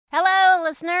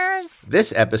listeners.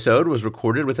 This episode was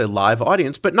recorded with a live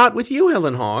audience, but not with you,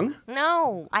 Helen Hong.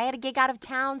 No, I had a gig out of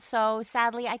town, so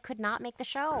sadly I could not make the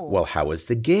show. Well, how was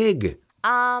the gig?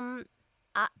 That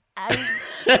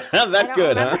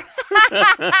good, remember.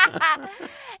 huh?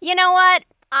 You know what?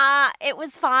 It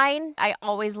was fine. I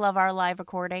always love our live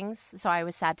recordings, so I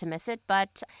was sad to miss it.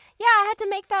 But yeah, I had to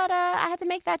make that. I had to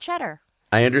make that cheddar.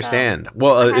 I understand. So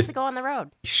well, I have to go on the road.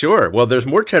 Sure. Well, there's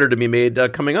more cheddar to be made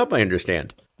coming up, I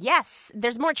understand. Yes,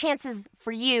 there's more chances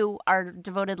for you, our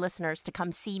devoted listeners, to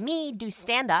come see me do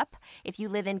stand-up. If you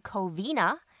live in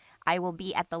Covina, I will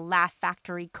be at the Laugh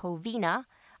Factory Covina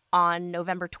on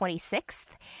November 26th.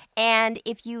 And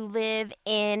if you live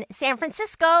in San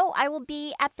Francisco, I will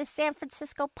be at the San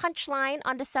Francisco Punchline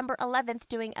on December 11th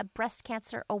doing a breast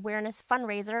cancer awareness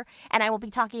fundraiser. And I will be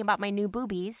talking about my new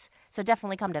boobies. So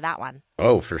definitely come to that one.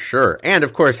 Oh, for sure. And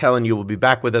of course, Helen, you will be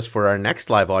back with us for our next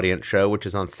live audience show, which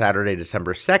is on Saturday,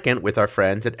 December 2nd with our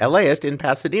friends at LAist in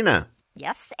Pasadena.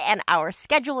 Yes, and our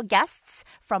scheduled guests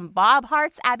from Bob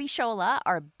Hart's Abishola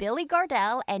are Billy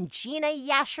Gardell and Gina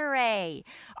Yashere.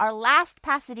 Our last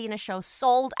Pasadena show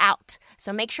sold out,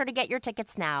 so make sure to get your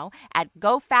tickets now at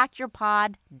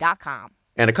gofactyourpod.com.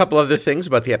 And a couple other things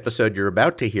about the episode you're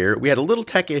about to hear. We had a little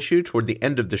tech issue toward the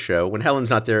end of the show. When Helen's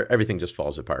not there, everything just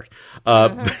falls apart.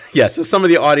 Yeah, so some of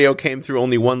the audio came through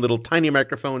only one little tiny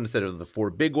microphone instead of the four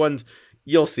big ones.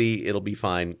 You'll see. It'll be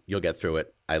fine. You'll get through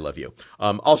it. I love you.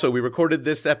 Also, we recorded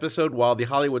this episode while the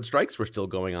Hollywood strikes were still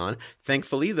going on.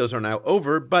 Thankfully, those are now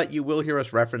over, but you will hear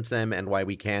us reference them and why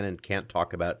we can and can't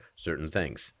talk about certain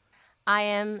things. I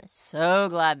am so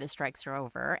glad the strikes are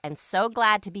over and so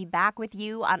glad to be back with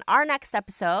you on our next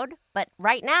episode. But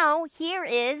right now, here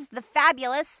is the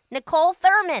fabulous Nicole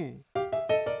Thurman.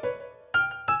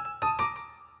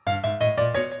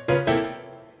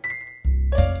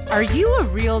 Are you a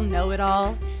real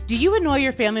know-it-all? Do you annoy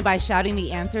your family by shouting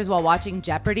the answers while watching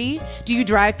Jeopardy? Do you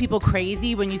drive people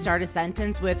crazy when you start a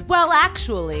sentence with, well,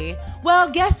 actually? Well,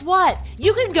 guess what?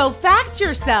 You can go fact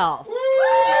yourself.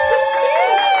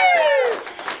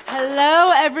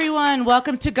 Hello, everyone.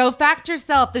 Welcome to Go Fact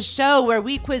Yourself, the show where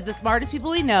we quiz the smartest people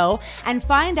we know and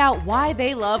find out why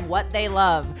they love what they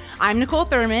love. I'm Nicole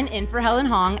Thurman, in for Helen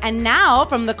Hong, and now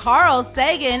from the Carl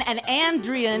Sagan and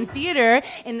Andrian Theater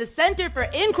in the Center for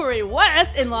Inquiry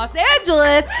West in Los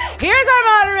Angeles, here's our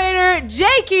moderator, J.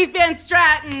 Keith Van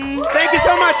Stratton. Thank you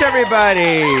so much,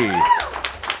 everybody.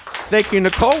 Thank you,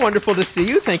 Nicole. Wonderful to see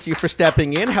you. Thank you for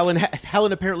stepping in. Helen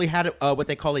apparently had what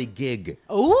they call a gig.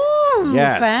 Ooh,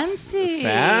 yes. Fancy.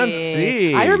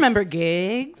 I remember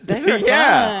gigs. They were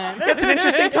yeah. fun. It's an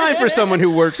interesting time for someone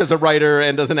who works as a writer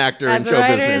and as an actor in show business. As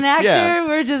a writer and actor, yeah.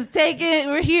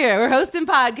 we're here. We're hosting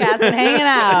podcasts and hanging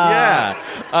out.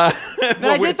 Yeah. But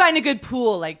I did find a good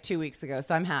pool like 2 weeks ago,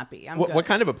 so I'm happy. What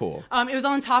kind of a pool? It was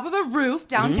on top of a roof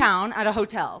downtown at a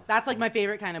hotel. That's like my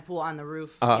favorite kind of pool, on the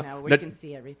roof, where you can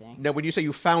see everything. No, when you say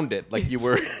you found it, like you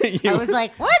were... I was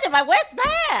like, what's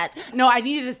that? No, I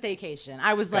needed a staycation.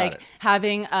 I was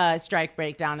having a strike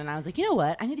breakdown, and I was like, you know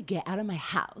what? I need to get out of my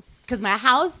house, because my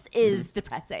house is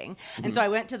depressing. And so I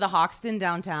went to the Hoxton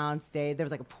downtown, stayed. There was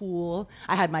like a pool.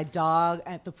 I had my dog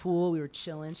at the pool. We were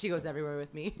chilling. She goes everywhere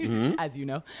with me, as you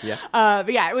know. Yeah.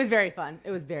 But yeah, it was very fun.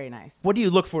 It was very nice. What do you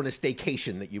look for in a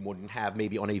staycation that you wouldn't have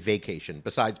maybe on a vacation,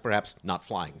 besides perhaps not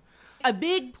flying? A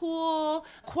big pool,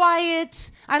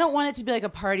 quiet. I don't want it to be like a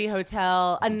party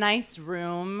hotel. A nice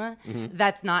room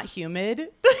that's not humid.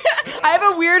 I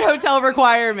have a weird hotel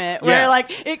requirement where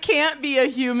like it can't be a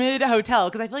humid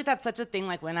hotel, because I feel like that's such a thing.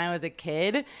 Like when I was a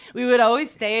kid, we would always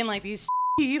stay in like these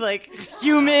like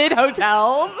humid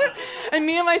hotels, and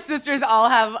me and my sisters all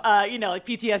have like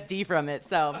PTSD from it.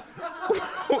 So.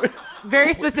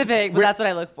 Very specific, but that's what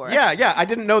I look for. Yeah. I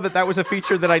didn't know that was a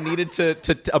feature that I needed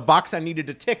a box I needed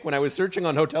to tick when I was searching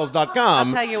on Hotels.com.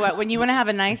 I'll tell you what, when you want to have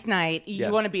a nice night,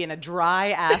 you want to be in a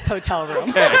dry-ass hotel room.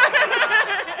 Okay.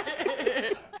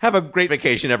 Have a great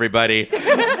vacation, everybody.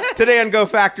 Today on Go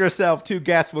Fact Yourself, two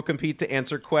guests will compete to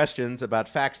answer questions about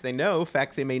facts they know,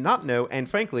 facts they may not know, and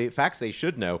frankly, facts they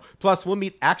should know. Plus, we'll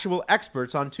meet actual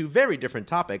experts on two very different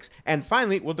topics. And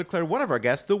finally, we'll declare one of our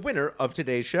guests the winner of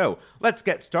today's show. Let's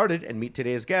get started and meet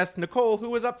today's guest, Nicole,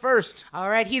 who is up first. All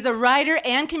right, he's a writer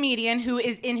and comedian who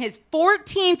is in his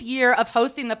 14th year of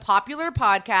hosting the popular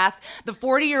podcast, The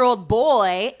 40-Year-Old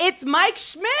Boy. It's Mike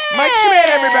Schmidt. Mike Schmidt,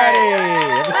 everybody.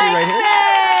 Have a seat right here.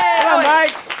 Schmidt. Hello,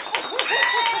 Mike.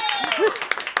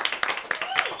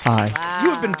 Hi.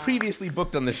 You have been previously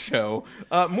booked on the show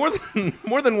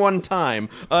more than one time.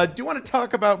 Do you want to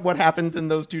talk about what happened in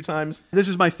those 2 times? This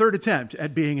is my 3rd attempt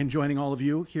at being and joining all of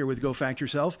you here with Go Fact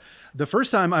Yourself. The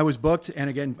first time I was booked, and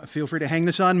again, feel free to hang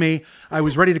this on me, I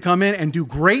was ready to come in and do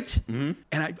great, and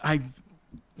I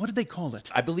what did they call it?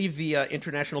 I believe the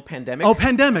international pandemic. Oh,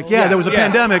 pandemic. Yeah, there was a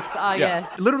pandemic.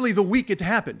 Yes. Literally the week it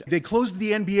happened. They closed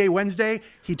the NBA Wednesday.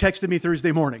 He texted me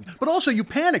Thursday morning. But also you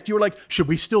panicked. You were like, should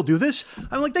we still do this?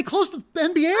 I'm like, they closed the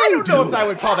NBA. I don't know if I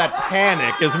would call that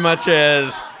panic as much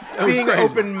as being crazy.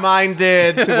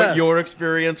 open-minded to what your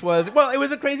experience was. Well, it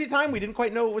was a crazy time. We didn't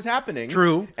quite know what was happening.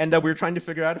 True. And we were trying to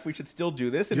figure out if we should still do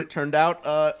this, and it turned out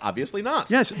obviously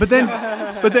not. Yes, but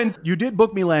then you did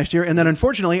book me last year, and then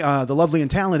unfortunately, the lovely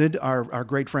and talented, our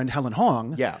great friend Helen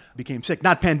Hong, became sick.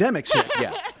 Not pandemic sick.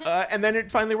 And then it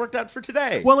finally worked out for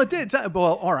today. Well, it did.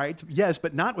 Well, all right, yes,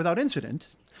 but not without incident.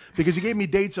 Because he gave me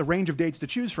dates, a range of dates to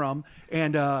choose from,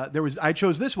 and I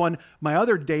chose this one. My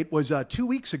other date was 2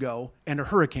 weeks ago, and a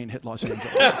hurricane hit Los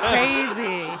Angeles.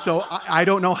 Crazy. So I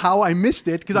don't know how I missed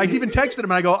it, because I even texted him,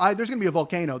 and I go, there's going to be a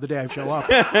volcano the day I show up.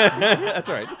 That's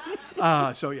right.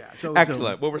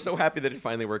 Excellent. Well, we're so happy that it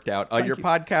finally worked out. Your you.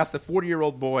 podcast, The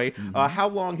 40-Year-Old Boy, how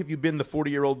long have you been the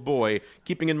 40-year-old boy,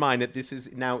 keeping in mind that this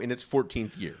is now in its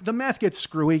 14th year? The math gets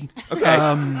screwy. Okay.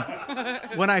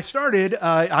 When I started,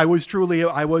 I was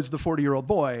the 40-year-old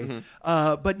boy.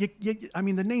 But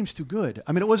the name's too good.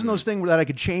 I mean, it wasn't those things that I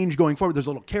could change going forward. There's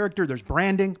a little character. There's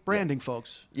branding,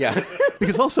 folks. Yeah.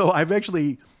 Because also, I've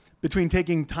actually, between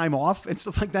taking time off and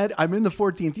stuff like that, I'm in the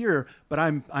 14th year, but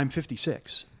I'm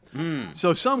 56.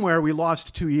 So somewhere we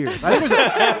lost 2 years. I think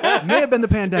it may have been the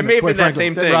pandemic. It may have been that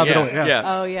same thing. Oh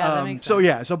yeah, that makes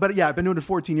sense. I've been doing it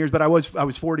 14 years, but I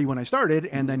was 40 when I started,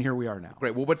 and then here we are now.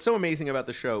 Great. Well, what's so amazing about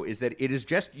the show is that it is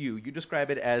just you. You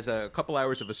describe it as a couple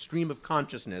hours of a stream of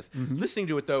consciousness. Listening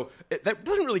to it, though, that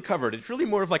doesn't really cover it. It's really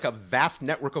more of like a vast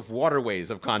network of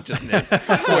waterways of consciousness.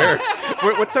 where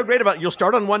what's so great about it, you'll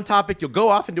start on one topic, you'll go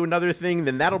off and do another thing,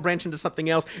 then that'll branch into something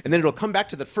else, and then it'll come back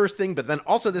to the first thing, but then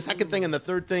also the second thing and the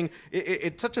third thing.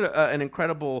 It's such an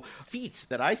incredible feat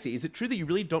that I see. Is it true that you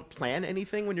really don't plan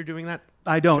anything when you're doing that?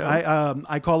 I don't. Show?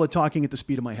 I call it talking at the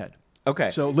speed of my head.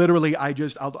 Okay. So literally, I'll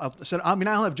have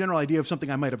a general idea of something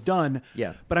I might have done.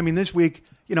 Yeah. But I mean, this week,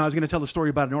 I was going to tell a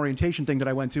story about an orientation thing that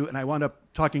I went to, and I wound up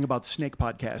talking about snake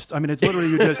podcasts. I mean, it's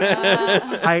literally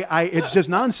it's just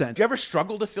nonsense. Do you ever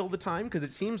struggle to fill the time? Because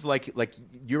it seems like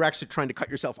you're actually trying to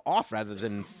cut yourself off rather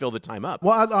than fill the time up.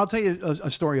 Well, I'll tell you a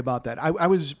story about that.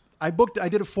 I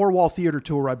did a 4-wall theater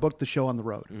tour. I booked the show on the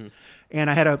road,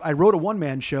 and I wrote a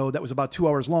one-man show that was about 2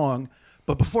 hours long.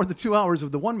 But before the 2 hours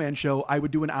of the one-man show, I would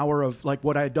do an hour of like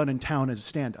what I had done in town as a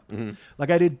stand-up.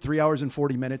 Like I did 3 hours and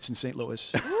 40 minutes in St.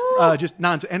 Louis, just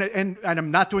nonsense. And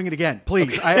I'm not doing it again,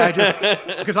 please. I just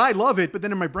because I love it. But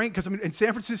then in my brain, because in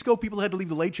San Francisco, people had to leave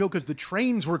the Late Show because the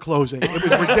trains were closing. It was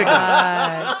ridiculous.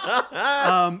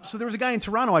 So there was a guy in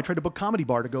Toronto. I tried to book Comedy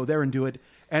Bar to go there and do it.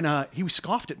 And he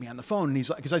scoffed at me on the phone. And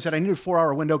he's like, because I said I need a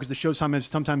 4-hour window because the show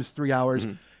sometimes 3 hours.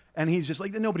 And he's just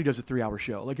like, nobody does a 3-hour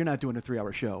show. Like, you're not doing a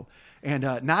 3-hour show. And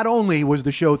not only was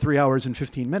the show 3 hours and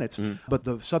 15 minutes, but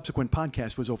the subsequent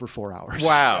podcast was over 4 hours.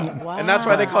 Wow. And that's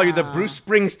why they call you the Bruce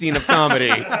Springsteen of comedy.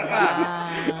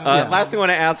 Last thing I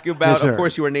want to ask you about, of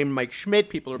course, you were named Mike Schmidt.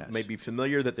 People may be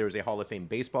familiar that there was a Hall of Fame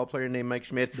baseball player named Mike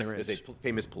Schmidt. There's a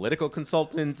famous political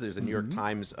consultant. There's a New York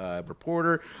Times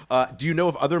reporter. Do you know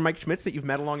of other Mike Schmidts that you've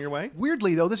met along your way?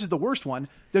 Weirdly, though, this is the worst one.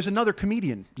 There's another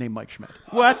comedian named Mike Schmidt.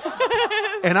 What?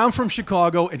 And I'm from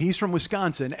Chicago, and he's from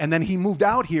Wisconsin. And then he moved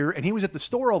out here, and he was at the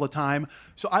store all the time.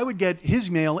 So I would get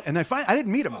his mail, and I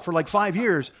didn't meet him for like 5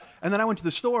 years. And then I went to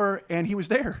the store, and he was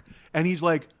there. And he's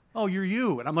like, "Oh, you're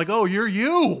you." And I'm like, "Oh, you're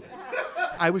you."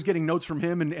 I was getting notes from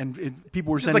him, and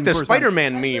people were sending like the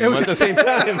Spider-Man meme at the same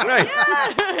time, right?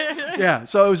 Yeah.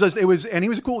 So it was, and he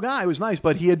was a cool guy. It was nice,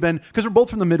 but he had been, because we're both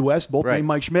from the Midwest, both named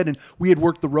Mike Schmidt, and we had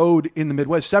worked the road in the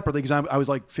Midwest separately because I was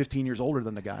like 15 years older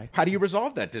than the guy. How do you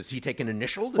resolve that? Does he take an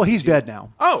initial? Well, he's dead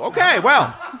now. Oh, okay.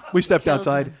 Well, we stepped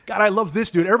outside. God, I love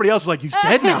this dude. Everybody else is like, he's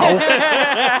dead now.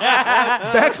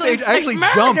 Backstage, I actually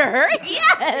jumped.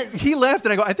 Yes. He left,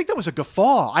 and I go, I think that was a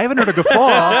guffaw. I haven't heard a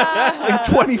guffaw in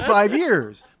 25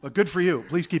 years. But good for you.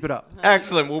 Please keep it up.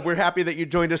 Excellent. Well, we're happy that you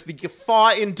joined us, the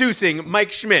guffaw-inducing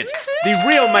Mike Schmidt. The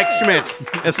real Mike Schmidt,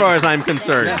 as far as I'm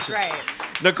concerned. That's right.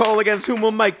 Nicole, against whom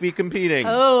will Mike be competing?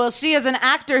 Oh, well, she is an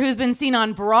actor who's been seen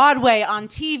on Broadway, on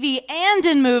TV, and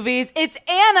in movies. It's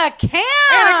Anna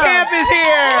Camp. Anna Camp is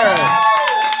here.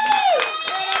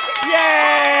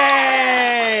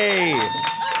 Yay!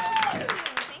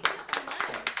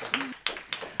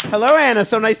 Hello, Anna.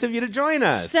 So nice of you to join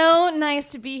us. So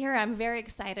nice to be here. I'm very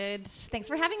excited. Thanks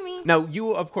for having me. Now,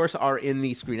 you, of course, are in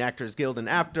the Screen Actors Guild and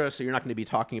AFTRA, so you're not going to be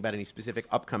talking about any specific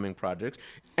upcoming projects.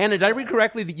 Anna, did I read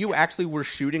correctly that you actually were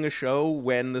shooting a show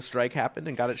when the strike happened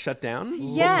and got it shut down?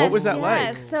 Yes. What was that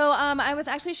like? So I was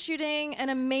actually shooting an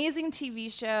amazing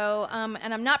TV show,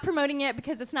 and I'm not promoting it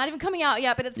because it's not even coming out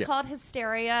yet, but it's called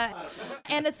Hysteria.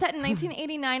 And it's set in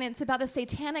 1989, and it's about the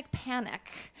Satanic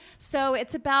Panic. So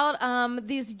it's about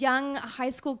these young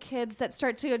high school kids that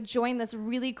start to join this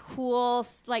really cool,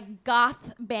 like,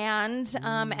 goth band,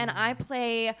 and I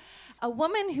play a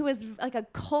woman who is like a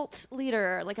cult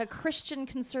leader, like a Christian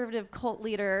conservative cult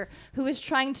leader who is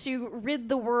trying to rid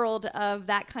the world of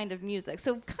that kind of music.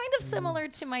 So kind of similar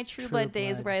to my True Blood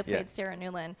days where I played Sarah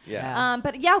Newland. Yeah.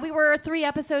 But yeah, we were 3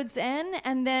 episodes in,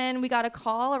 and then we got a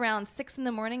call around 6 in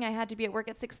the morning. I had to be at work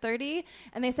at 6:30,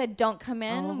 and they said, don't come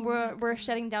in. We're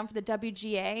shutting down for the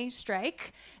WGA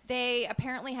strike. They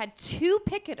apparently had 2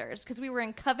 picketers because we were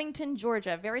in Covington,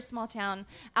 Georgia, a very small town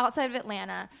outside of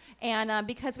Atlanta. And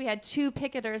because we had 2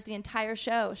 picketers, the entire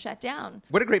show shut down.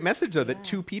 What a great message, though, that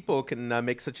 2 people can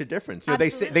make such a difference. You know,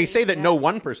 Absolutely. they say that no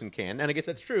one person can, and I guess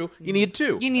that's true. You need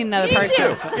 2. You need another You need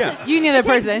person. 2. Yeah. You need another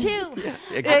Takes person. 2.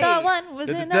 Exactly. I thought one was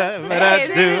enough.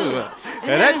 That's 2 of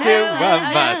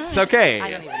us. Okay.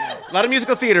 I don't even know. A lot of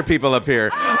musical theater people up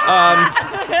here.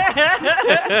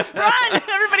 Run!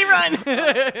 Everybody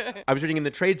run! I was reading in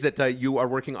the trades that you are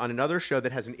working on another show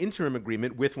that has an interim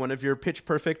agreement with one of your Pitch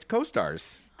Perfect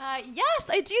co-stars. Yes,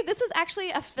 I do. This is actually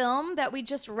a film that we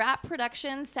just wrapped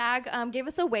production. SAG gave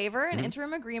us a waiver, an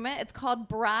interim agreement. It's called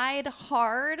Bride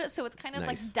Hard, so it's kind of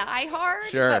like Die Hard,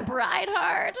 but Bride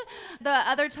Hard. The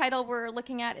other title we're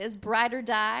looking at is Bride or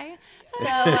Die. So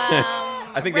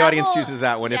I think the audience chooses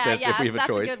that one if we have a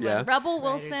choice. A good one. Rebel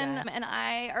Wilson and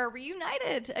I are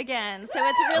reunited again, so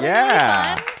it's really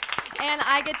fun. And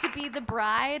I get to be the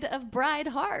bride of Bride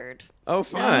Hard. Oh,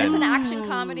 so fun. it's an action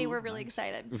comedy. We're really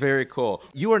excited. Very cool.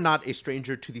 You are not a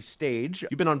stranger to the stage.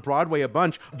 You've been on Broadway a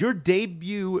bunch. Your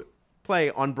debut play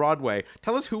on Broadway.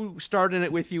 Tell us who starred in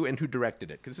it with you and who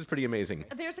directed it, because this is pretty amazing.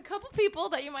 There's a couple people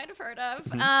that you might have heard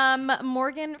of.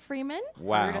 Morgan Freeman.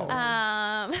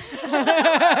 Wow.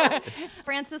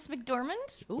 Frances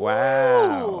McDormand.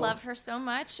 Wow. Love her so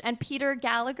much. And Peter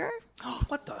Gallagher.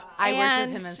 What the? I worked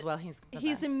And with him as well. He's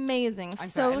best. amazing. sorry, I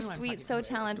So don't know why I'm sweet, talking so about it.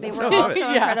 talented. They I were love all it. so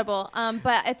Yeah. incredible.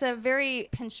 But it's a very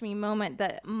pinch me moment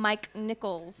that Mike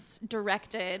Nichols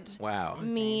directed Wow.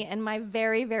 me and my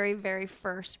very, very, very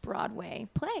first Broadway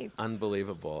play.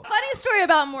 Unbelievable. Funny story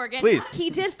about Morgan. Please. He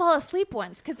did fall asleep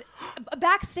once because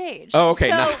backstage. Oh,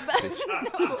 okay. So,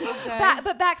 Not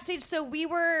but backstage. So we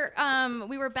were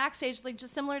backstage, like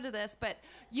just similar to this, but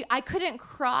I couldn't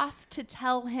cross to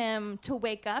tell him to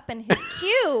wake up, and his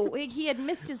cue, he had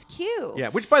missed his cue. Yeah,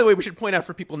 which, by the way, we should point out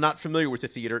for people not familiar with the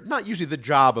theater, not usually the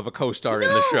job of a co-star in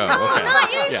the show. Okay.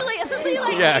 Not usually, especially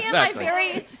like Yeah, me exactly.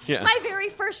 and my very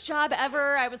first job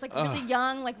ever. I was like really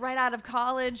young, like right out of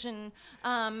college, and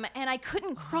I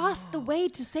couldn't cross the way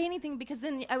to say anything because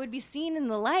then I would be seen in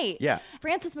the light. Yeah.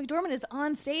 Frances McDormand is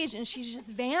on stage and she's just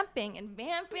vamping, and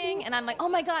I'm like, oh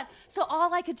my god! So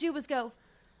all I could do was go,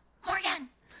 Morgan,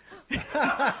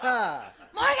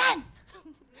 Morgan,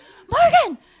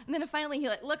 Morgan, and then finally he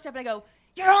like looked up and I go,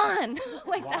 you're on,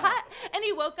 like that. And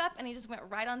he woke up and he just went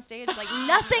right on stage like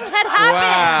nothing had happened.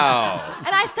 Wow. And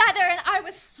I sat there and I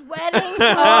was sweating through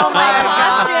my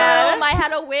costume. I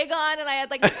had a wig on and I had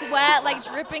like sweat like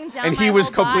dripping down And my he was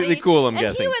whole completely body. cool, I'm and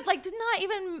guessing. he would like did not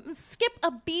even skip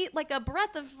a beat, like a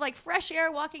breath of like fresh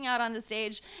air walking out onto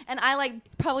stage. And I like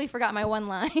probably forgot my one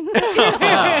line.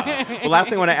 The last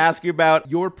thing I want to ask you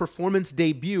about, your performance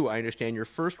debut, I understand, your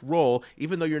first role,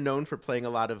 even though you're known for playing a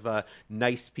lot of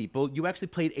nice people, you actually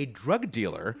played a drug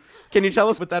dealer. Can you tell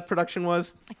us what that production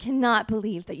was? I cannot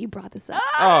believe that you brought this up.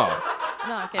 Oh,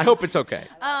 No, I'm kidding. I hope it's okay.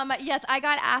 Yes, I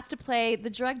got asked to play the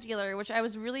drug dealer, which I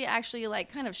was really actually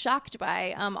like kind of shocked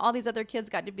by. All these other kids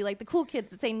got to be like the cool kids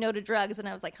that say no to drugs, and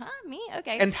I was like, huh, me?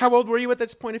 Okay. And how old were you at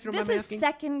this point, if you don't this mind me is asking?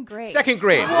 second grade. Second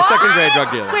grade. The second grade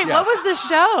drug dealer. Wait, Yes. what was the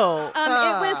show?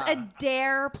 It was a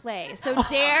dare play. So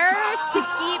dare to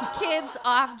keep kids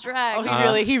off drugs.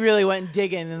 Oh, he really went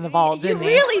digging in the vault, You didn't he?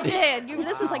 really did.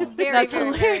 This is like very, That's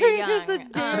very, very hilarious. young. A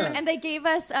dare. And they gave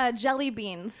us jelly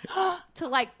beans to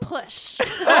like push all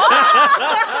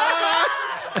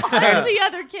the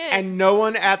other kids. And no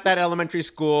one at that elementary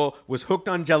school was hooked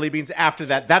on jelly beans after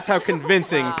that. That's how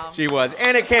convincing she was.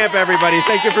 Anna Camp, everybody.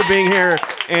 Thank you for being here,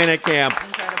 Anna Camp.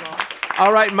 Incredible.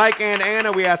 All right, Mike and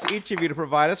Anna, we asked each of you to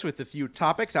provide us with a few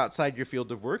topics outside your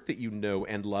field of work that you know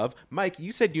and love. Mike,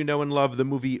 you said you know and love the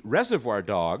movie Reservoir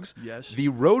Dogs, Yes. the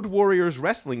Road Warriors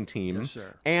wrestling team, Yes,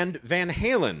 sir. and Van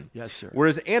Halen. Yes, sir.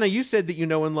 Whereas Anna, you said that you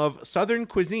know and love Southern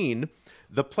cuisine,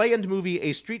 the play and movie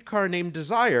A Streetcar Named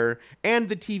Desire, and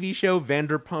the TV show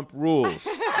Vanderpump Rules.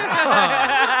 It's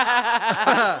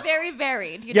very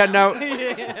varied. You Yeah, know?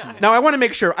 now I want to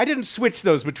make sure. I didn't switch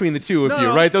those between the two of you,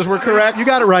 right? Those were correct? You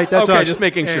got it right. That's okay, us. just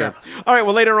making Yeah. sure. All right,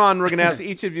 well, later on, we're going to ask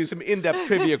each of you some in-depth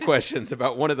trivia questions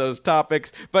about one of those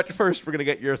topics. But first, we're going to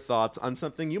get your thoughts on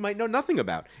something you might know nothing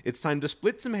about. It's time to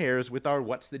split some hairs with our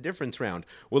What's the Difference round.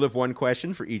 We'll have one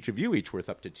question for each of you, each worth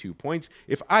up to 2 points.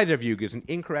 If either of you gives an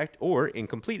incorrect or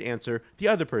incomplete answer, the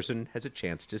other person has a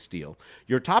chance to steal.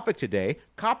 Your topic today,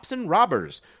 cops and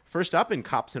robbers. First up in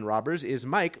Cops and Robbers is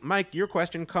Mike. Mike, your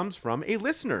question comes from a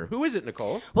listener. Who is it,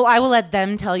 Nicole? Well, I will let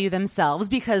them tell you themselves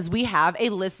because we have a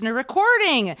listener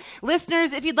recording.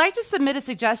 Listeners, if you'd like to submit a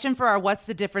suggestion for our What's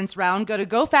the Difference round, go to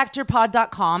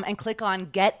gofactorpod.com and click on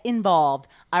Get Involved.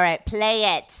 All right,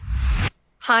 play it.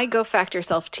 Hi, Go Fact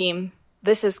Yourself team.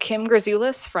 This is Kim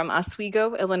Grazoulis from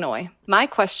Oswego, Illinois. My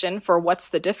question for What's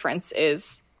the Difference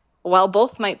is, while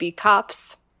both might be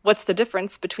cops, what's the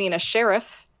difference between a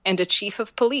sheriff and a chief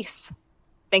of police?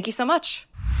 Thank you so much.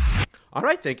 All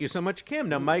right, thank you so much, Kim.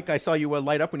 Now, Mike, I saw you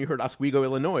light up when you heard Oswego,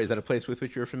 Illinois. Is that a place with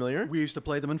which you're familiar? We used to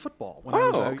play them in football.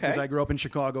 Okay. Because I grew up in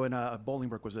Chicago and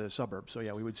Bolingbrook was a suburb. So,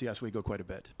 yeah, we would see Oswego quite a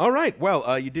bit. All right.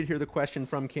 Well, you did hear the question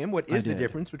from Kim. What is the did.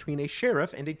 difference between a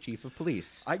sheriff and a chief of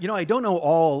police? I don't know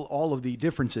all of the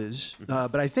differences,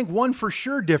 but I think one for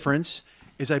sure difference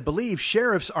is I believe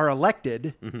sheriffs are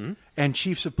elected and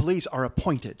chiefs of police are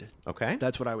appointed. Okay.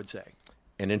 That's what I would say.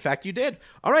 And in fact, you did.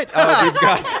 All right. We've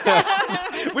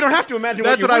got. We don't have to imagine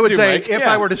That's what what I you would do, say Mike. if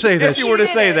I were to say this. If you were to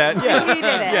say that. Yeah. We did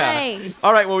it. Yeah. Nice.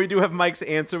 All right. Well, we do have Mike's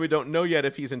answer. We don't know yet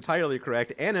if he's entirely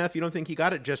correct. Anna, if you don't think he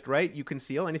got it just right, you can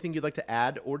seal. Anything you'd like to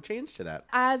add or change to that?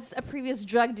 As a previous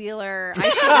drug dealer,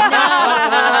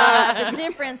 I should know the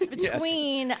difference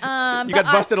between. You got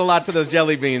busted a lot for those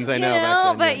jelly beans, I know. back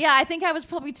then, but yeah, I think I was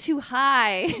probably too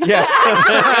high. Yeah.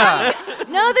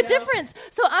 Know the difference.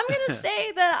 So I'm gonna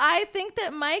say that I think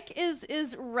that Mike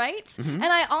is right, and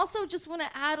I also just want to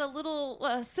add a little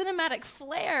cinematic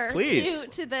flair Please.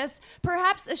 to this.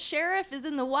 Perhaps a sheriff is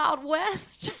in the Wild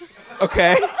West.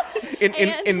 Okay. And-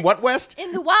 In what West?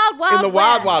 In the Wild Wild In the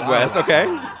Wild West. Wild West. Okay.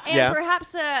 And yeah.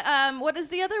 perhaps what is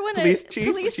the other one? Police A chief?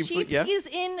 Police Chief- chief yeah. is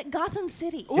in Gotham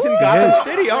City. He's in Gotham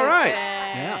City. All right.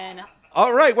 And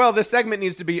All right. Well, this segment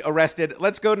needs to be arrested.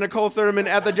 Let's go to Nicole Thurman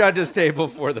at the judges' table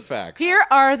for the facts. here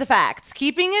are the facts.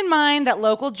 Keeping in mind that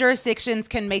local jurisdictions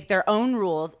can make their own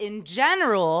rules, in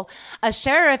general, a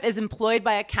sheriff is employed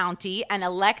by a county and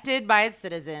elected by its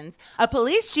citizens. A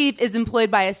police chief is employed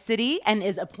by a city and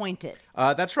is appointed.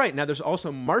 That's right. Now, there's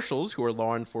also marshals who are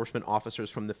law enforcement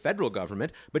officers from the federal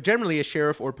government, but generally a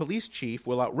sheriff or police chief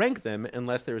will outrank them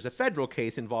unless there is a federal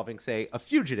case involving, say, a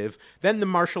fugitive. Then the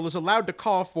marshal is allowed to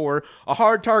call for a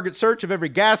hard target search of every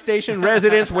gas station,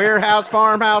 residence, warehouse,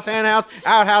 farmhouse, henhouse,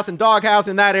 outhouse, and doghouse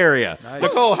in that area. Nice.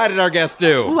 Nicole, how did our guest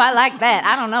do? Ooh, I like that.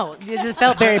 I don't know. It just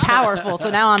felt very powerful, so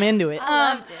now I'm into it.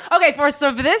 I loved it. Okay, for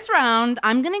this round,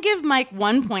 I'm going to give Mike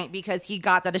 1 point because he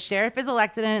got that a sheriff is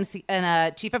elected and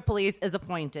a chief of police is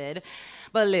appointed.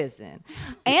 But listen,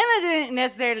 Anna didn't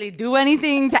necessarily do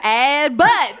anything to add, but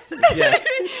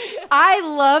I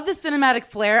love the cinematic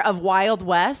flair of Wild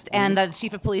West and the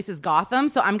chief of police is Gotham,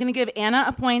 so I'm going to give Anna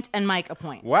a point and Mike a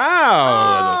point.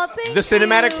 Wow. Oh, thank the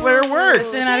cinematic you. flair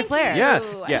works. The cinematic flair. Yeah.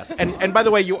 Ooh. Yes. And by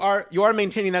the way, you are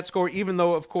maintaining that score, even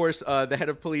though, of course, the head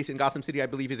of police in Gotham City, I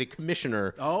believe, is a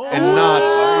commissioner and not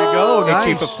There you go. a Nice.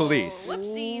 chief of police.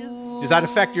 Whoopsies. Does that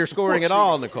affect your scoring at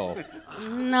all, Nicole?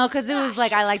 No, because it was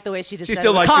like I like the way she just She said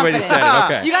still it with liked the way you confidence.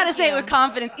 said it. Okay. You got to say it with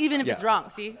confidence, even if Yeah. it's wrong.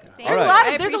 See, Thank All there's right. a lot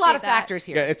of I there's a lot appreciate of that. factors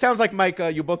here. Yeah, it sounds like, Mike,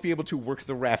 you'll both be able to work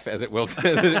the ref, as it will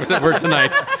work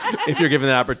tonight, if you're given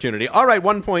the opportunity. All right,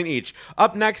 1 point each.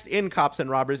 Up next in Cops and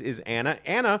Robbers is Anna.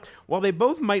 Anna, while they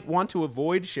both might want to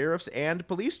avoid sheriffs and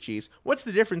police chiefs, what's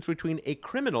the difference between a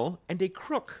criminal and a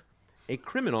crook? A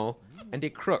criminal and a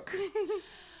crook.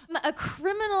 A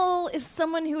criminal is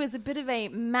someone who is a bit of a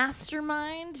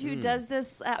mastermind who does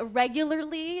this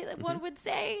regularly, one would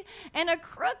say. And a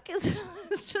crook is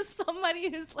just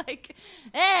somebody who's like,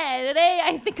 hey, today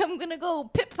I think I'm going to go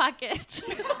pickpocket.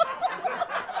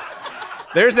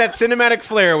 There's that cinematic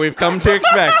flair we've come to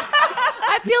expect.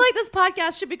 I feel like this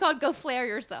podcast should be called Go Flare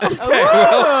Yourself.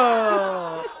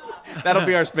 That'll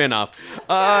be our spinoff.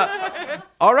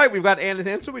 All right, we've got Anna's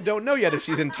answer. We don't know yet if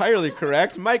she's entirely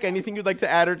correct. Mike, anything you'd like to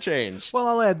add or change? Well,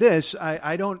 I'll add this.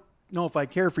 I don't know if I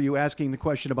care for you asking the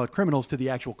question about criminals to the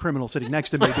actual criminal sitting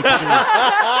next to me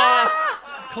because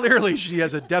clearly she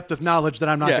has a depth of knowledge that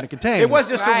I'm not going to contain. It was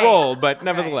just a roll, but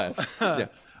nevertheless. Yeah.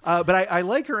 But I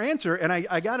like her answer, and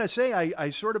I got to say, I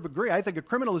sort of agree. I think a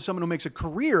criminal is someone who makes a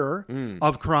career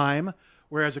of crime,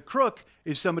 whereas a crook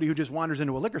is somebody who just wanders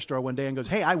into a liquor store one day and goes,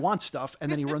 hey, I want stuff,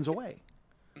 and then he runs away.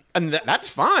 And that's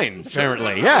fine,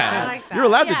 apparently. Yeah. I like that. You're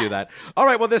allowed to do that. All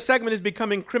right, well, this segment is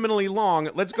becoming criminally long.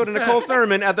 Let's go to Nicole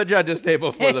Thurman at the judges'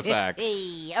 table for the facts.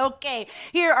 Okay,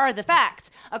 here are the facts.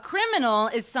 A criminal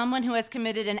is someone who has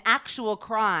committed an actual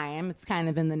crime. It's kind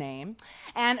of in the name.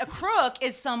 And a crook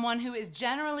is someone who is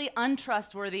generally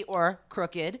untrustworthy or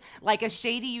crooked, like a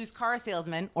shady used car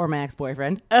salesman or my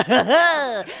ex-boyfriend.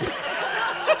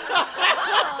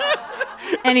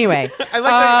 Anyway. I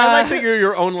like that you're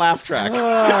your own laugh track.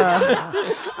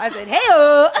 I said,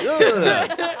 hey-o.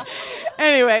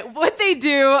 Anyway, what they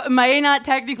do may not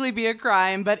technically be a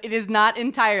crime, but it is not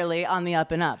entirely on the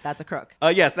up and up. That's a crook.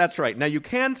 Yes, that's right. Now, you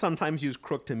can sometimes use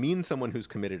crook to mean someone who's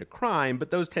committed a crime, but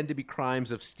those tend to be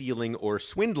crimes of stealing or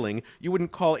swindling. You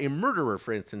wouldn't call a murderer,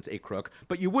 for instance, a crook,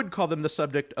 but you would call them the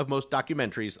subject of most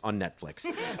documentaries on Netflix.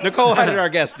 Nicole, how did our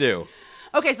guest do?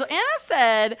 Okay, so Anna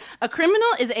said a criminal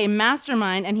is a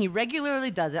mastermind, and he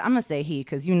regularly does it. I'm going to say he,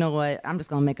 because you know what? I'm just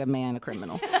going to make a man a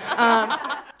criminal.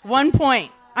 1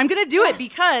 point. I'm going to do it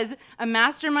because a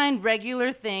mastermind,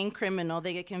 regular thing, criminal,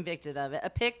 they get convicted of it. A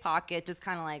pickpocket, just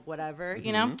kind of like whatever,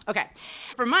 you know? Okay.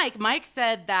 For Mike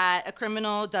said that a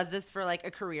criminal does this for like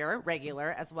a career,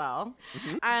 regular as well.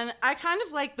 And I kind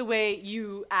of like the way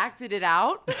you acted it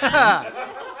out.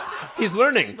 He's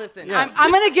learning. Listen, yeah.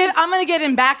 I'm gonna get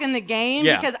him back in the game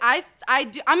because I'm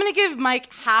gonna give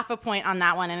Mike half a point on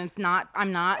that one, and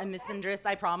I'm not a misandrist.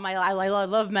 I promise. I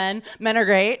love men. Men are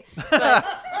great, but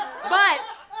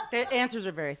the answers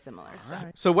are very similar.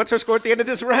 So what's our score at the end of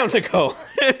this round, Nicole?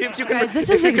 If you can, guys, this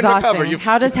is exhausting.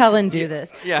 How does Helen do this?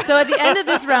 Yeah. So at the end of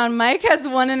this round, Mike has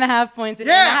 1.5 points, and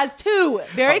Anna has 2.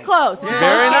 Very close. Very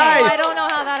nice. I don't know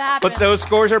how that happened. But those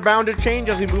scores are bound to change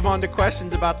as we move on to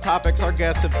questions about topics our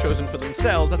guests have chosen for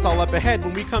themselves. That's all up ahead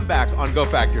when we come back on Go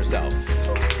Fact Yourself.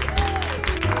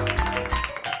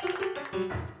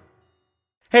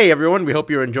 Hey everyone, we hope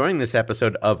you're enjoying this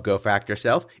episode of Go Fact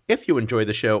Yourself. If you enjoy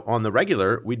the show on the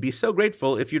regular, we'd be so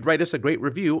grateful if you'd write us a great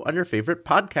review on your favorite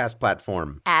podcast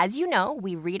platform. As you know,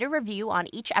 we read a review on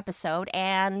each episode,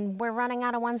 and we're running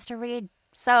out of ones to read.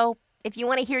 So if you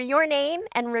want to hear your name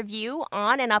and review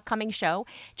on an upcoming show,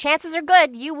 chances are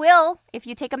good you will if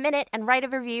you take a minute and write a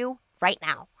review right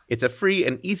now. It's a free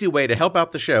and easy way to help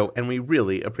out the show, and we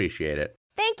really appreciate it.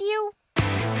 Thank you.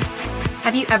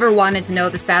 Have you ever wanted to know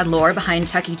the sad lore behind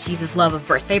Chuck E. Cheese's love of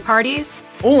birthday parties?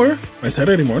 Or my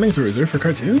Saturday mornings are reserved for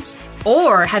cartoons?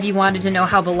 Or have you wanted to know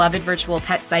how beloved virtual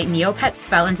pet site Neopets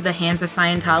fell into the hands of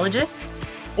Scientologists?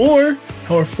 Or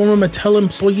how a former Mattel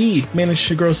employee managed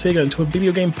to grow Sega into a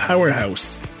video game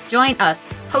powerhouse? Join us,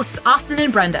 hosts Austin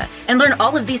and Brenda, and learn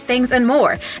all of these things and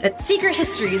more at Secret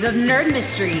Histories of Nerd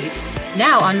Mysteries,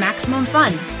 now on Maximum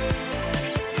Fun.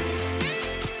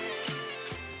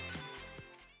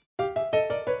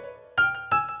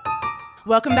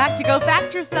 Welcome back to Go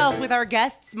Fact Yourself with our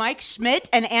guests Mike Schmidt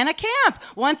and Anna Camp.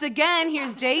 Once again,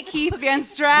 here's J. Keith Van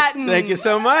Straten. Thank you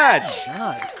so much.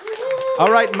 All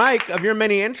right, Mike, of your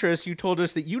many interests, you told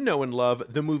us that you know and love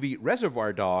the movie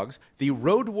Reservoir Dogs, the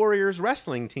Road Warriors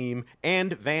wrestling team,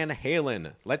 and Van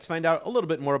Halen. Let's find out a little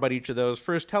bit more about each of those.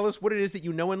 First, tell us what it is that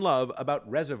you know and love about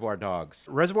Reservoir Dogs.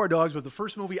 Reservoir Dogs was the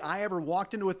first movie I ever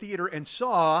walked into a theater and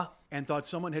saw and thought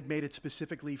someone had made it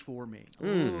specifically for me.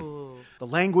 The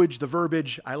language, the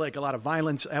verbiage, I like a lot of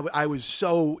violence. I was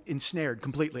so ensnared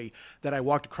completely that I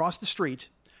walked across the street,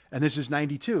 and this is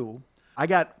 92. I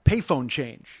got payphone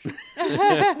change.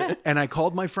 And I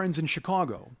called my friends in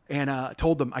Chicago and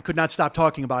told them I could not stop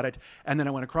talking about it. And then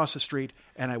I went across the street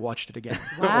and I watched it again.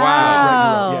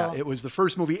 Wow. Yeah, it was the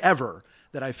first movie ever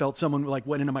that I felt someone like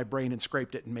went into my brain and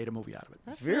scraped it and made a movie out of it.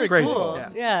 That's very really cool. Cool.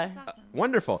 Yeah. That's awesome.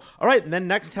 Wonderful. All right, and then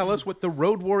next tell us what the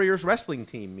Road Warriors wrestling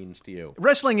team means to you.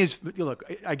 Wrestling is, look,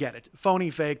 I get it.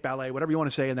 Phony, fake, ballet, whatever you want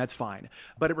to say, and that's fine.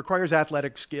 But it requires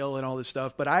athletic skill and all this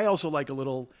stuff. But I also like a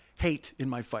little hate in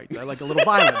my fights. I like a little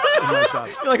violence in my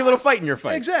stuff. You like a little fight in your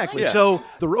fight. Exactly. Yeah. So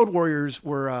the Road Warriors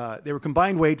were, they were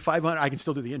combined weight 500. I can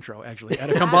still do the intro, actually. At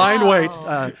a combined weight,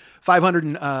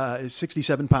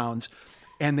 567 pounds.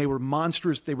 and they were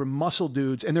monstrous. They were muscle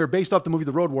dudes, and they were based off the movie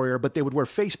The Road Warrior, but they would wear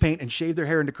face paint and shave their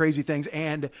hair into crazy things,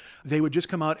 and they would just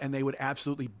come out and they would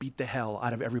absolutely beat the hell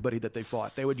out of everybody that they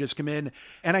fought. They would just come in,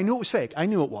 and I knew it was fake. I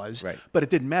knew it was, right. But it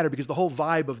didn't matter because the whole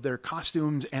vibe of their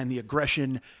costumes and the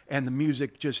aggression and the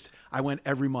music I went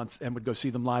every month and would go see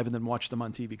them live and then watch them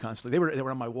on TV constantly. They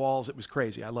were on my walls. It was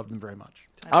crazy. I loved them very much.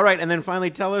 All right, and then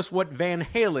finally tell us what Van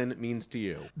Halen means to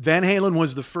you. Van Halen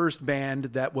was the first band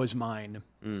that was mine.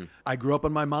 I grew up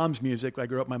on my mom's music.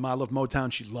 My mom loved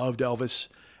Motown. She loved Elvis.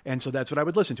 And so that's what I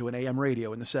would listen to, an AM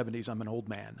radio in the 70s. I'm an old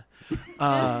man.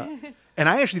 And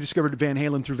I actually discovered Van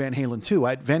Halen through Van Halen 2.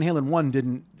 Van Halen 1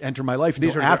 didn't enter my life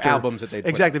These until are after. their albums that they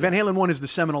Exactly. Van Halen 1 is the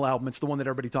seminal album. It's the one that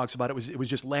everybody talks about. It was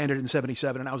just landed in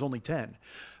 77, and I was only 10.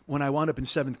 When I wound up in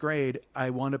 7th grade, I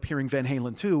wound up hearing Van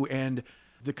Halen 2, and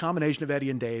the combination of Eddie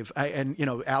and Dave,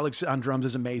 Alex on drums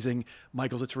is amazing.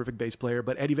 Michael's a terrific bass player,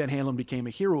 but Eddie Van Halen became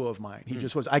a hero of mine. He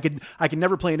just was. I can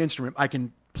never play an instrument. I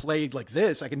can play like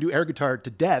this. I can do air guitar to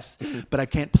death, but I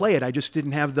can't play it. I just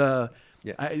didn't have the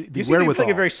You seem wherewithal. to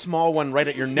be a very small one right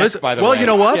at your neck, by the way. Well, you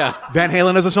know what? Yeah. Van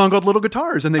Halen has a song called Little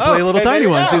Guitars, and they play a little tiny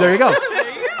one. See, there you go.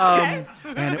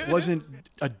 And it wasn't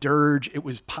a dirge. It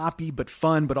was poppy, but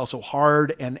fun, but also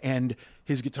hard. And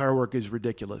his guitar work is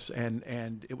ridiculous.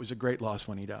 And it was a great loss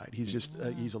when he died. He's just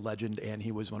he's a legend, and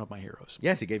he was one of my heroes.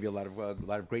 Yes, he gave you a lot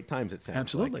of great times, it sounds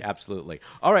Absolutely. like. Absolutely.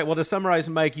 All right, well, to summarize,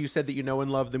 Mike, you said that you know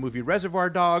and love the movie Reservoir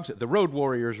Dogs, the Road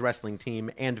Warriors wrestling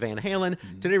team, and Van Halen.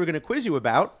 Today we're going to quiz you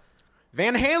about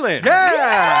Van Halen.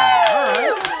 Yeah!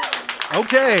 All right.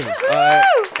 Okay.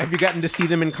 Have you gotten to see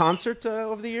them in concert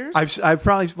over the years? I've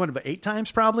probably about 8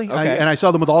 times, probably. Okay. And I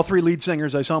saw them with all 3 lead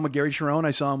singers. I saw them with Gary Sharon.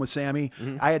 I saw them with Sammy.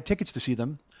 I had tickets to see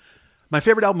them. My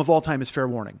favorite album of all time is Fair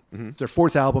Warning. It's their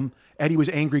 4th album. Eddie was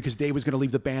angry because Dave was going to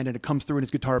leave the band, and it comes through in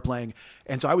his guitar playing.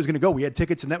 And so I was going to go. We had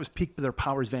tickets, and that was peak of their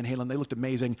powers, Van Halen. They looked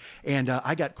amazing. And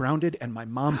I got grounded, and my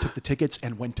mom took the tickets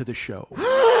and went to the show.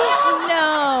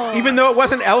 No. Even though it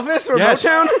wasn't Elvis or Yes.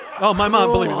 Motown? Oh, my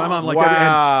mom, believe me, my mom liked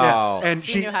Wow. it. And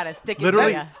She knew how to stick it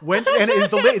literally to ya. went, and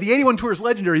the 81 tour is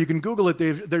legendary. You can Google it.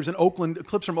 There's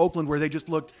clips from Oakland where they just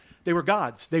looked, they were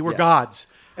gods. They were gods.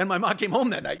 And my mom came home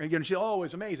that night. Again, she, it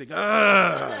was amazing.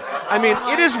 I mean,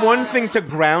 it is one thing to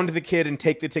ground the kid and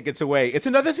take the tickets away. It's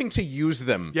another thing to use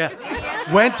them. Yeah.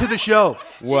 Went to the show.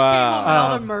 Wow.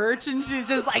 All the merch, and she's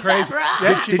just like, Crazy. that's right.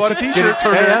 Yeah, she bought a t-shirt. Did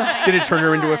it turn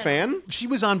her into a fan? She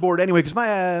was on board anyway because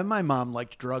my mom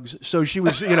liked drugs. So she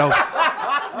was,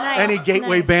 Nice, any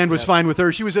gateway nice. band was fine with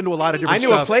her. She was into a lot of I different knew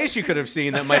stuff. a place you could have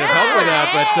seen that might have helped with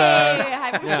that, Hey,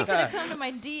 I wish you could have come to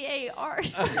my DAR.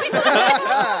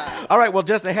 All right, well,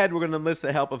 just ahead, we're going to enlist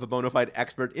the help of a bona fide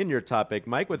expert in your topic,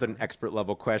 Mike, with an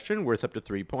expert-level question worth up to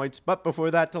 3 points. But before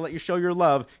that, to let you show your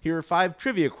love, here are 5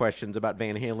 trivia questions about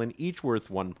Van Halen, each worth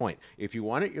 1 point. If you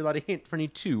want it, you're allowed a hint for any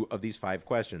 2 of these 5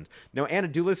 questions. Now, Anna,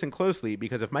 do listen closely,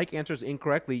 because if Mike answers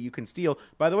incorrectly, you can steal.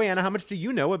 By the way, Anna, how much do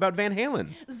you know about Van Halen?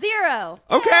 0.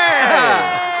 Okay!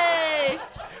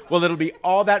 Well, it'll be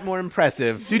all that more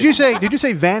impressive. Did you say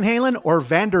Van Halen or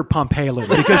Vanderpump Halen?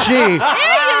 Because she...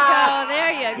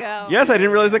 There you go. Yes, I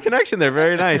didn't realize the connection there.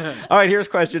 Very nice. All right, here's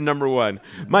question number 1.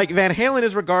 Mike, Van Halen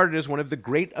is regarded as one of the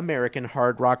great American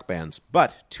hard rock bands,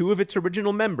 but 2 of its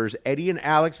original members, Eddie and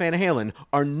Alex Van Halen,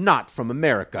 are not from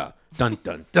America. Dun,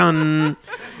 dun, dun.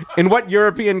 In what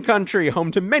European country,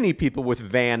 home to many people with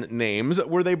Van names,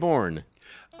 were they born?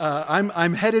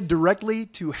 I'm headed directly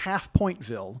to Half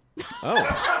Pointville.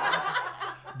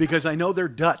 Oh. Because I know they're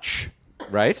Dutch.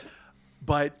 Right?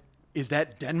 But is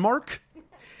that Denmark?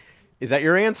 Is that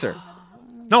your answer?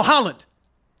 No, Holland.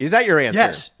 Is that your answer?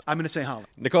 Yes. I'm going to say Holland.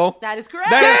 Nicole? That is correct.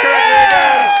 That is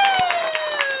correct.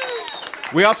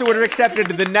 Very good. We also would have accepted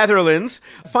the Netherlands.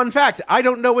 Fun fact, I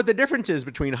don't know what the difference is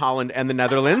between Holland and the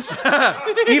Netherlands.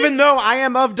 Even though I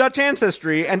am of Dutch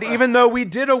ancestry, and even though we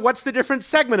did a What's the Difference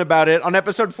segment about it on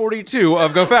episode 42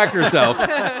 of Go Fact Yourself.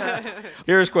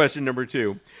 Here's question number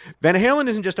 2. Van Halen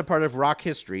isn't just a part of rock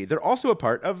history, they're also a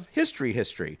part of history.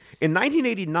 In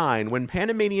 1989, when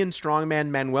Panamanian strongman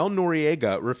Manuel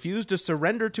Noriega refused to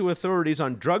surrender to authorities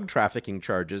on drug trafficking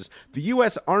charges, the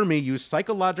U.S. Army used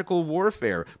psychological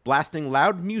warfare, blasting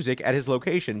loud music at his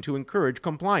location to encourage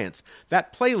compliance.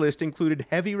 That playlist included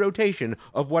heavy rotation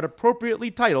of what appropriately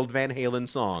titled Van Halen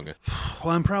song.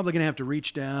 Well, I'm probably going to have to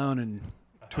reach down and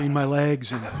between my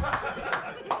legs and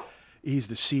ease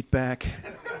the seat back.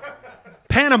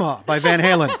 Panama by Van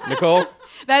Halen. Nicole?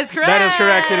 That is correct. That is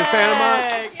correct. It is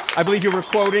Panama. I believe you were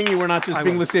quoting. You were not just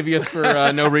being lascivious for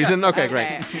no reason. Okay,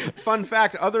 great. Fun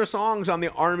fact, other songs on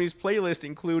the Army's playlist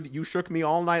include You Shook Me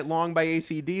All Night Long by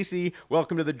AC/DC,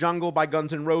 Welcome to the Jungle by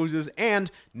Guns N' Roses,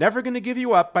 and Never Gonna Give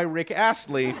You Up by Rick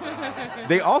Astley.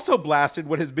 They also blasted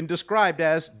what has been described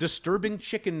as disturbing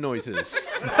chicken noises.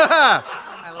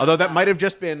 Although that might have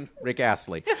just been Rick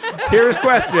Astley. Here's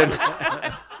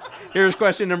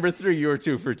question number 3. You are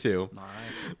 2 for 2. All right.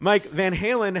 Mike, Van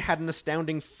Halen had an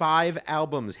astounding 5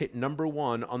 albums hit number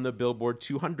 1 on the Billboard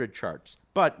 200 charts.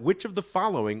 But which of the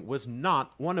following was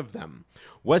not one of them?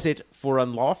 Was it For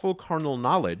Unlawful Carnal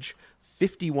Knowledge,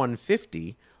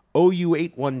 5150, OU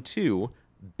 812,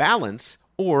 Balance,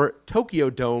 or Tokyo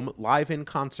Dome Live in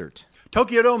Concert?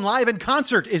 Tokyo Dome Live in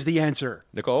Concert is the answer.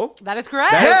 Nicole? That is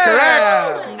correct.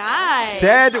 That is correct. Nice.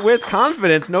 Said with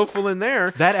confidence, no fool in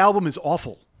there. That album is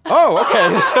awful. Oh,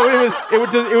 okay. So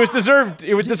it was deserved.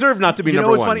 It was deserved not to be number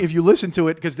 1. You know what's funny? If you listen to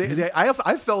it, because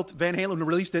I felt Van Halen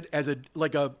released it as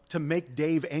to make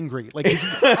Dave angry, like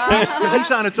because he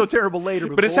sounded so terrible later.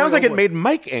 But it sounds like it made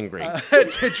Mike angry.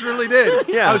 It truly did.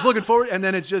 Yeah. I was looking forward, and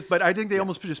then it's just. But I think they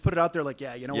almost just put it out there, like,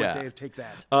 yeah, you know what, Dave, take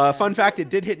that. Fun fact: it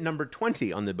did hit number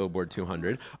 20 on the Billboard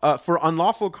 200. For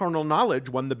Unlawful Carnal Knowledge,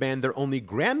 won the band their only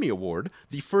Grammy Award.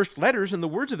 The first letters in the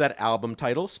words of that album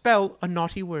title spell a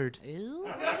naughty word. Ew.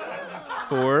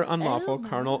 For Unlawful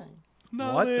Carnal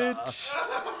Knowledge. What the?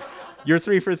 You're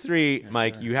 3 for 3, yes,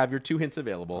 Mike. Sir. You have your 2 hints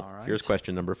available. All right. Here's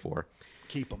question number 4.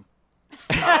 Keep them.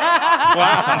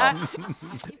 Wow.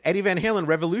 Eddie Van Halen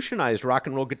revolutionized rock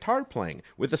and roll guitar playing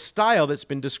with a style that's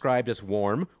been described as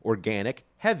warm, organic,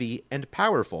 heavy, and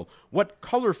powerful. What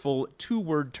colorful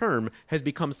 2-word term has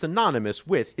become synonymous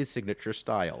with his signature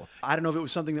style? I don't know if it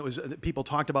was something that people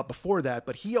talked about before that,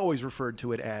 but he always referred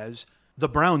to it as the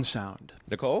Brown sound.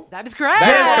 Nicole? That is correct.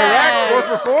 That is correct.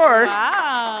 4 for 4.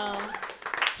 Wow.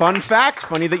 Fun fact,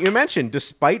 funny that you mentioned,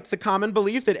 despite the common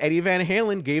belief that Eddie Van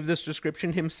Halen gave this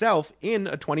description himself in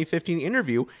a 2015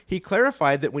 interview, he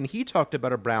clarified that when he talked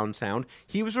about a brown sound,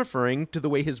 he was referring to the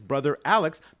way his brother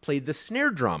Alex played the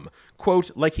snare drum,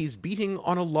 quote, like he's beating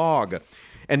on a log,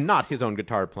 and not his own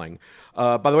guitar playing.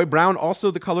 By the way, brown also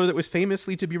the color that was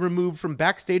famously to be removed from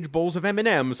backstage bowls of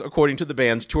M&Ms, according to the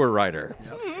band's tour writer.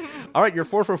 Yep. All right, you're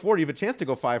 4 for 4. You have a chance to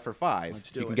go 5 for 5.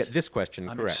 Let's do you can it. Get this question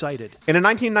I'm correct. excited. In a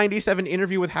 1997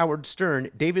 interview with Howard Stern,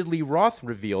 David Lee Roth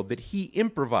revealed that he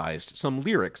improvised some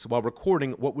lyrics while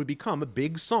recording what would become a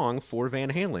big song for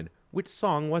Van Halen. Which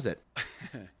song was it?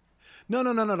 No.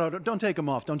 Don't take them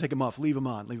off. Don't take them off. Leave them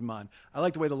on. Leave them on. I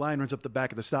like the way the line runs up the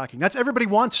back of the stocking. That's Everybody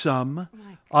Wants Some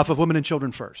off of Women and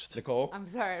Children First. Nicole? I'm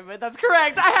sorry, but that's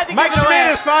correct. I had to Mike give it away.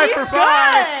 Schmidt is 5 for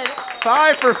 5. Good.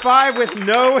 5 for 5 with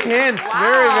no hints. Wow.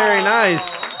 Very, very nice.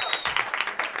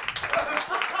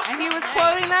 And he was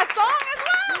quoting that song as well.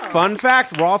 Fun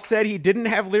fact, Roth said he didn't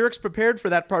have lyrics prepared for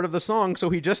that part of the song, so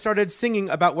he just started singing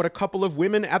about what a couple of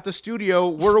women at the studio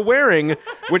were wearing,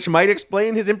 which might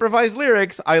explain his improvised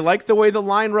lyrics. I like the way the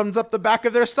line runs up the back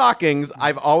of their stockings.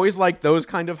 I've always liked those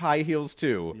kind of high heels,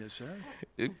 too. Yes, sir.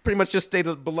 It pretty much just stayed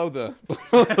below the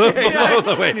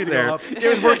waist there. It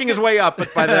was working his way up,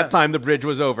 but by that time the bridge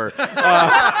was over.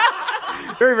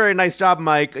 Very, very nice job,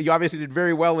 Mike. You obviously did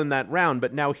very well in that round,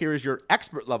 but now here is your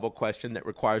expert level question that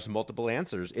requires multiple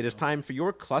answers. It is time for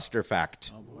your cluster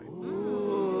fact. Oh, boy.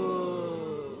 Ooh.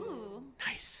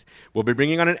 Nice. We'll be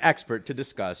bringing on an expert to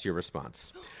discuss your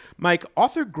response. Mike,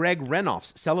 author Greg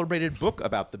Renoff's celebrated book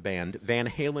about the band, Van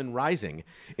Halen Rising,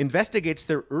 investigates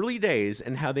their early days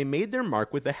and how they made their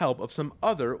mark with the help of some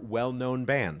other well-known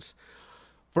bands.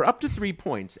 For up to 3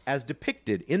 points, as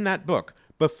depicted in that book,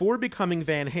 before becoming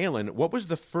Van Halen, what was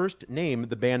the first name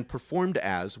the band performed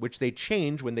as, which they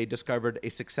changed when they discovered a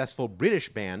successful British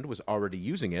band was already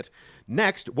using it?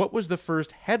 Next, what was the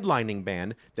first headlining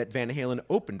band that Van Halen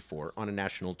opened for on a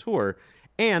national tour?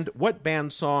 And what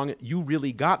band song, You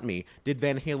Really Got Me, did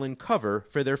Van Halen cover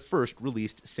for their first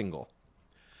released single?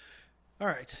 All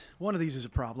right. One of these is a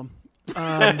problem.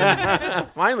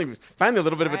 Finally a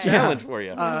little bit of a challenge for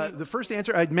you. The first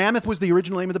answer, Mammoth was the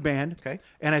original name of the band. Okay.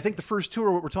 And I think the first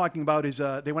tour, what we're talking about is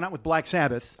they went out with Black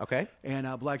Sabbath. Okay. And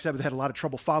Black Sabbath had a lot of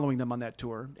trouble following them on that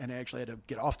tour, and they actually had to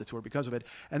get off the tour because of it.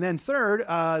 And then third,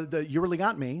 the You Really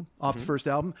Got Me, off the first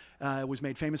album, was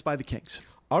made famous by the Kings.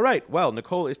 All right. Well,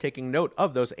 Nicole is taking note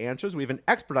of those answers. We have an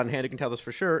expert on hand who can tell us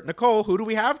for sure. Nicole, who do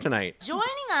we have tonight? Joining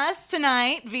us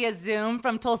tonight via Zoom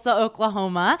from Tulsa,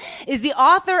 Oklahoma, is the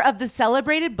author of the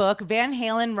celebrated book, Van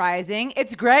Halen Rising.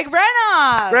 It's Greg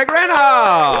Renoff. Greg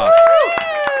Renoff!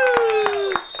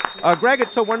 Greg,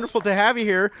 it's so wonderful to have you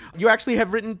here. You actually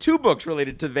have written 2 books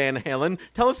related to Van Halen.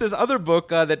 Tell us this other book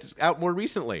that's out more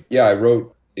recently. Yeah, I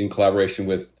wrote in collaboration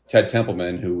with Ted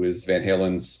Templeman, who is Van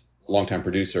Halen's longtime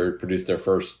producer, produced their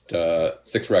first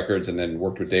 6 records, and then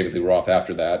worked with David Lee Roth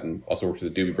after that, and also worked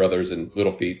with the Doobie Brothers and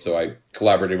Little Feat. So I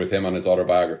collaborated with him on his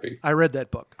autobiography. I read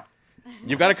that book.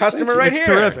 You've got a customer right here.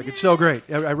 It's terrific. It's so great.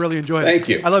 I really enjoy it. Thank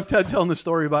you. I love Ted telling the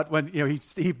story about when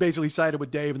he basically sided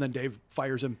with Dave, and then Dave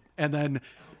fires him, and then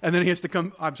he has to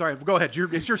come. I'm sorry. Go ahead.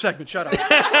 It's your segment. Shut up.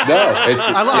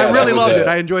 I really loved it.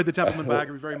 I enjoyed the Templeman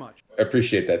biography very much. I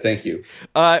appreciate that. Thank you.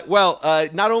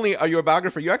 Not only are you a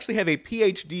biographer, you actually have a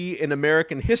PhD in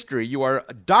American history. You are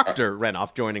Dr.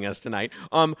 Renoff joining us tonight.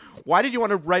 Why did you want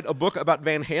to write a book about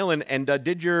Van Halen, and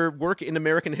did your work in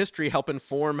American history help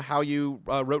inform how you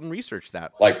wrote and researched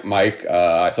that? Like Mike,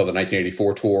 I saw the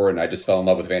 1984 tour, and I just fell in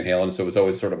love with Van Halen, so it was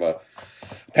always sort of a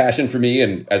passion for me.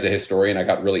 And as a historian, I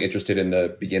got really interested in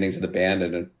the beginnings of the band,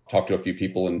 and talked to a few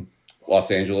people in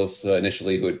Los Angeles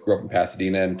initially who had grew up in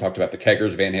Pasadena, and talked about the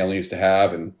keggers Van Halen used to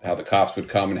have, and how the cops would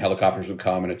come and helicopters would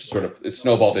come, and it just it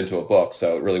snowballed into a book.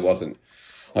 So it really wasn't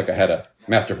like I had a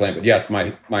master plan. But yes,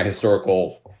 my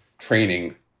historical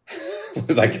training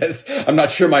was, I guess, I'm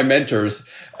not sure my mentors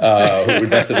who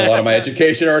invested a lot of my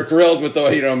education are thrilled with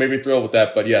maybe thrilled with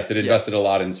that. But yes, it invested a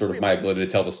lot in sort of my ability to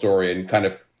tell the story, and kind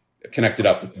of connected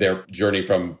up with their journey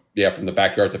from the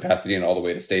backyards of Pasadena all the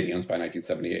way to stadiums by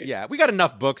 1978. Yeah, we got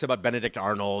enough books about Benedict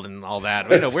Arnold and all that.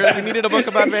 We needed a book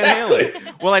about Van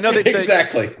Halen. Well, I know that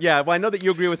exactly. I know that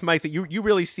you agree with Mike that you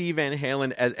really see Van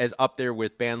Halen as up there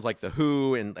with bands like The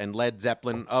Who and Led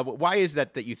Zeppelin. Why is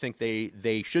that you think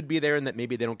they should be there, and that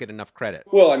maybe they don't get enough credit?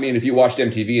 Well, I mean, if you watched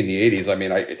MTV in the 80s,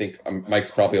 I think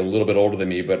Mike's probably a little bit older than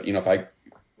me, but if I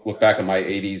look back on my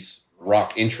 80s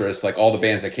rock interests, like all the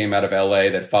bands that came out of LA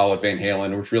that followed Van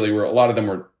Halen, which really were, a lot of them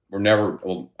were never,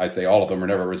 well, I'd say all of them were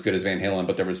never as good as Van Halen,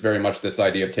 but there was very much this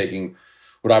idea of taking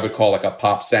what I would call like a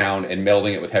pop sound and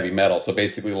melding it with heavy metal. So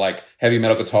basically like heavy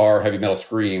metal guitar, heavy metal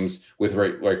screams with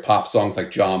very pop songs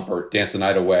like Jump or Dance the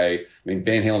Night Away. I mean,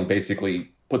 Van Halen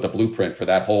basically put the blueprint for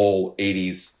that whole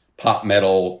 80s pop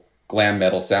metal, glam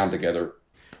metal sound together.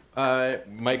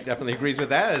 Mike definitely agrees with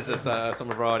that, as does some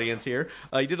of our audience here.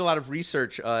 You did a lot of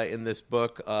research in this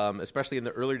book, especially in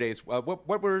the early days.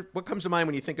 What comes to mind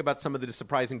when you think about some of the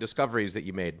surprising discoveries that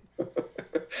you made?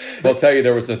 Well, I'll tell you,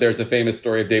 there's a famous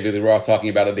story of David Lee Roth talking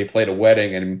about it. They played a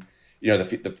wedding, and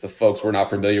the folks were not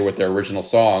familiar with their original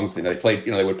songs. They played,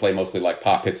 they would play mostly like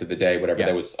pop hits of the day, whatever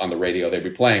that was on the radio they'd be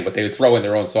playing, but they would throw in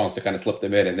their own songs to kind of slip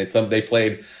them in. And they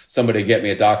played Somebody Get Me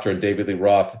a Doctor, and David Lee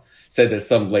Roth said that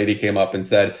some lady came up and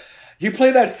said, "You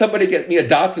play that Somebody Get Me a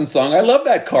Datsun song. I love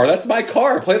that car. That's my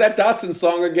car. Play that Datsun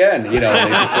song again." And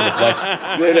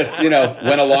they just sort of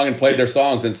went along and played their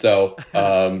songs. And so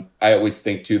I always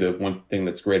think too, the one thing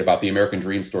that's great about the American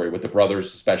Dream story with the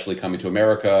brothers, especially coming to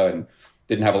America and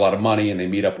didn't have a lot of money, and they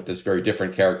meet up with this very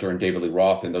different character in David Lee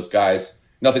Roth, and those guys,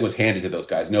 nothing was handed to those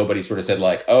guys. Nobody sort of said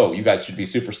like, "Oh, you guys should be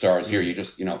superstars here. You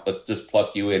just, let's just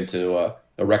pluck you into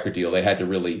a record deal." They had to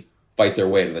really fight their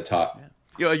way to the top.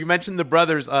 You mentioned the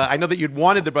brothers. I know that you'd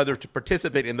wanted the brothers to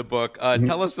participate in the book.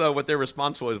 Tell us what their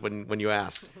response was when you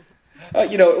asked.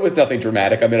 It was nothing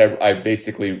dramatic. I mean, I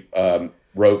basically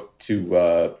wrote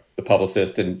to the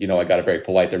publicist, and I got a very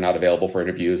polite, "They're not available for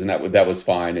interviews," and that was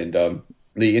fine. And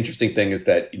the interesting thing is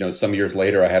that some years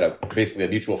later, I had basically a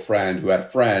mutual friend who had a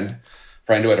friend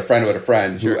who had a friend who had a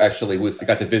friend who actually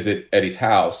got to visit Eddie's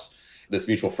house. This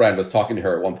mutual friend was talking to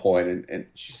her at one point, and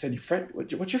she said,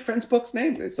 "What's your friend's book's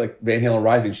name?" It's like Van Halen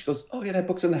Rising. She goes, "Oh yeah, that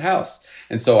book's in the house."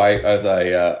 And so as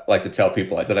I like to tell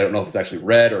people, I said, I don't know if it's actually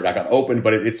read or not got opened,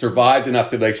 but it survived enough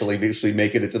to actually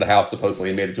make it into the house,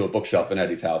 supposedly, and made it to a bookshelf in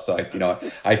Eddie's house. So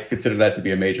I consider that to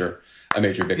be a major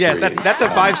victory. Yes, that's a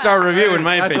 5-star review in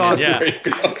my opinion. Awesome.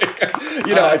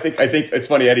 Yeah. I think it's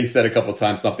funny. Eddie said a couple of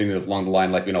times something along the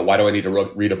line like, "Why do I need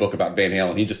to read a book about Van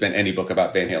Halen?" He just meant any book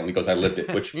about Van Halen. He goes, "I lived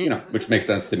it," which makes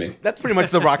sense to me. That's pretty much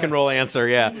the rock and roll answer.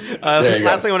 Yeah.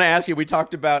 Last thing I want to ask you, we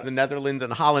talked about the Netherlands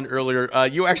and Holland earlier.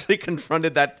 You actually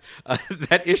confronted that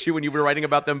issue when you were writing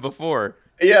about them before.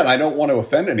 Yeah, and I don't want to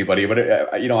offend anybody, but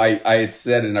I had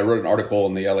said, and I wrote an article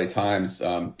in the LA Times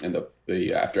in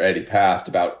the after Eddie passed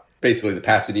about basically the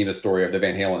Pasadena story of the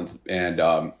Van Halens, and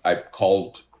I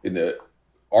called in the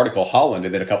article Holland,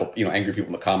 and then a couple angry people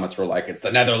in the comments were like, "It's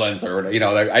the Netherlands," or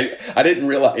I didn't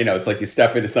realize it's like you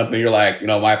step into something, you're like,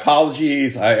 my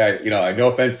apologies, I no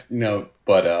offense,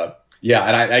 but yeah,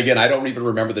 and I don't even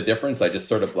remember the difference. I just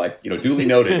sort of like, duly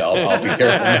noted. I'll be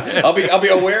careful. I'll be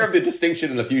aware of the distinction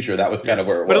in the future. That was kind of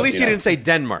where it was. But at least you didn't say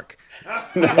Denmark.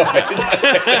 No,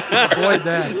 Avoid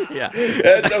that. Yeah,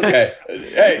 it's okay.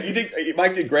 Hey,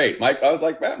 Mike did great. I was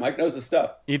like, man, Mike knows his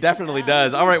stuff. He definitely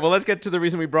does. All right, well, let's get to the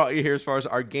reason we brought you here as far as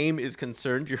our game is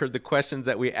concerned. You heard the questions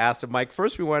that we asked of Mike.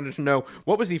 First, we wanted to know,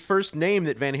 what was the first name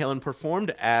that Van Halen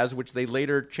performed as, which they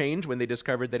later changed when they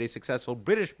discovered that a successful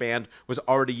British band was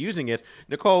already using it.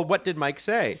 Nicole, what did Mike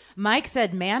say? Mike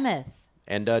said Mammoth.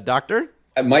 And Doctor?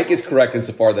 Mike is correct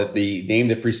insofar that the name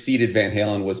that preceded Van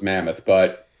Halen was Mammoth,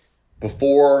 but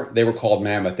before they were called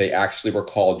Mammoth, they actually were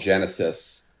called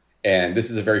Genesis. And this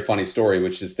is a very funny story,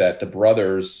 which is that the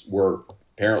brothers were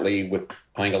apparently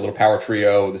playing a little power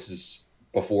trio. This is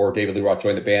before David Lee Roth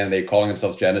joined the band. They were calling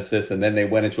themselves Genesis. And then they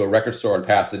went into a record store in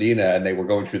Pasadena and they were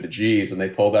going through the G's and they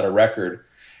pulled out a record,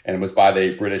 and it was by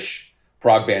the British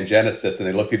prog band Genesis, and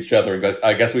they looked at each other and goes,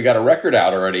 I guess we got a record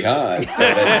out already, huh? And so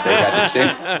then they had to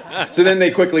change. So then they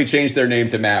quickly changed their name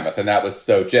to Mammoth, and that was,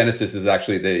 so Genesis is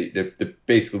actually the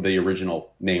basically the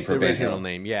original name for Van Halen. The original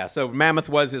name, yeah. So Mammoth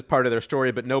was his part of their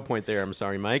story, but no point there. I'm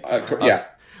sorry, Mike. Yeah.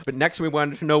 But next we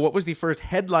wanted to know, what was the first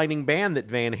headlining band that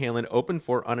Van Halen opened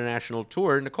for on a national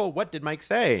tour? Nicole, what did Mike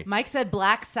say? Mike said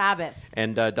Black Sabbath.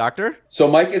 And Doctor? So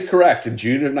Mike is correct. In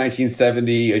June of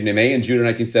 1970, in May and June of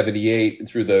 1978,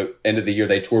 through the end of the year,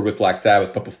 they toured with Black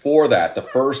Sabbath. But before that, the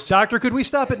first... Doctor, could we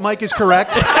stop at Mike is correct?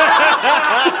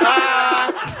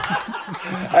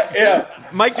 Yeah.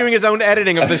 Mike doing his own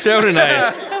editing of the show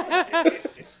tonight.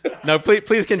 No,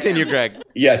 please continue, Greg.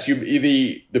 Yes,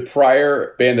 the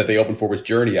prior band that they opened for was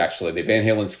Journey, actually. The Van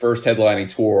Halen's first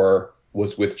headlining tour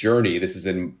was with Journey. This is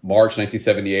in March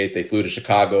 1978. They flew to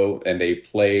Chicago, and they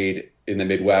played in the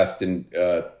Midwest and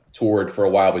toured for a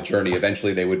while with Journey.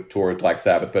 Eventually, they would tour with Black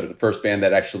Sabbath, but the first band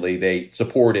that actually they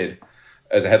supported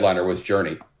as a headliner was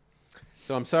Journey.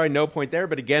 So I'm sorry, no point there.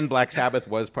 But again, Black Sabbath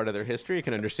was part of their history. You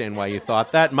can understand why you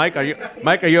thought that. Mike, are you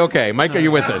okay? Mike, are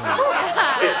you with us?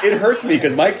 It hurts me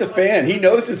because Mike's a fan. He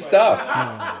knows his stuff.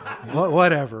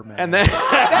 Whatever, man. And then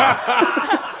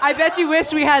I bet you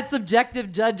wish we had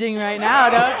subjective judging right now,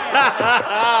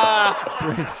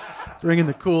 don't you? Bringing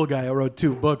the cool guy who wrote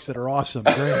 2 books that are awesome.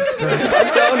 Great.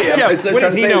 I'm telling you. Yeah, what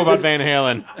does he know about Van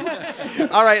Halen?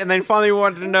 All right, and then finally we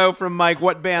wanted to know from Mike,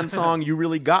 what band song You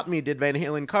Really Got Me did Van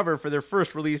Halen cover for their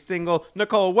first release single?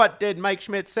 Nicole, what did Mike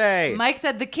Schmidt say? Mike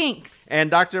said The Kinks.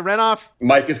 And Dr. Renoff?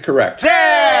 Mike is correct.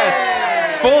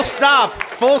 Yes! Full stop.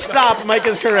 Full stop. Mike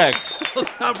is correct. Full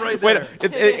stop right there.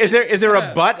 Wait, is there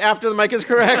a but after the Mike is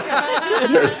correct?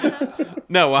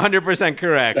 No, 100%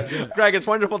 correct. Greg, it's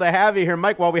wonderful to have you here.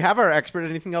 Mike, while we have our expert,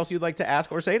 anything else you'd like to ask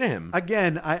or say to him?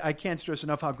 Again, I can't stress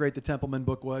enough how great the Templeman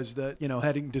book was,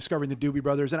 discovering the Doobie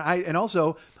Brothers. And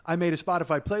also I made a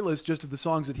Spotify playlist just of the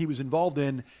songs that he was involved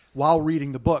in while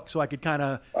reading the book. So I could kind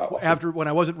of, after when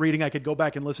I wasn't reading, I could go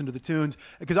back and listen to the tunes.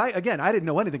 Because I didn't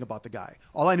know anything about the guy.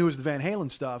 All I knew was the Van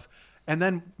Halen stuff. And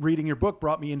then reading your book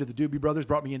brought me into the Doobie Brothers,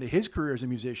 brought me into his career as a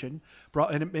musician,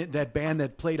 brought in that band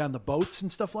that played on the boats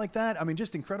and stuff like that. I mean,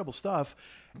 just incredible stuff.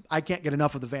 I can't get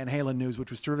enough of the Van Halen news,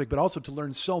 which was terrific, but also to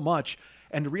learn so much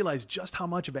and to realize just how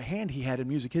much of a hand he had in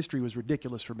music history was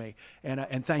ridiculous for me.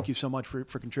 And thank you so much for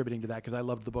contributing to that, because I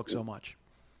loved the book so much.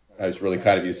 That was really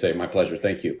kind of you to say. My pleasure.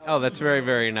 Thank you. Oh, that's very,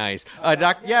 very nice.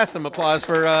 Doc, some applause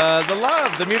for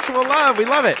the mutual love. We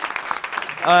love it.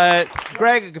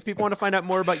 Greg, if people want to find out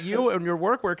more about you and your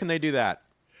work, where can they do that?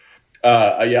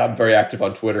 I'm very active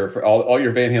on Twitter for all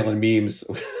your Van Halen memes,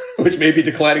 which may be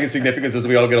declining in significance as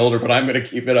we all get older, but I'm going to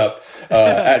keep it up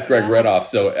at Greg Renoff.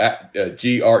 So at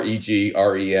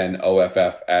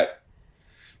GregRenoff at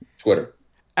Twitter.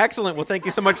 Excellent. Well, thank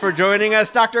you so much for joining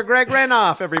us, Dr. Greg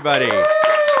Renoff, everybody.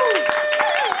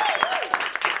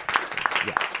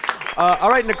 All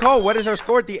right, Nicole, what is our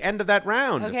score at the end of that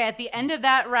round? Okay, at the end of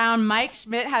that round, Mike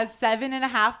Schmidt has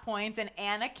 7.5 points, and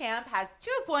Anna Camp has 2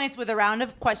 points with a round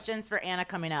of questions for Anna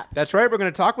coming up. That's right. We're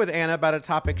going to talk with Anna about a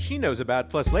topic she knows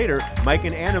about. Plus, later, Mike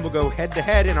and Anna will go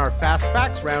head-to-head in our Fast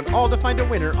Facts round, all to find a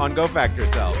winner on Go Fact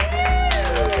Yourself.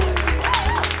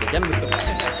 Again with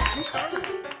the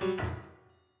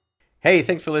Hey,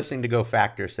 thanks for listening to Go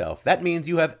Fact Yourself. That means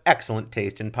you have excellent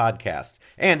taste in podcasts.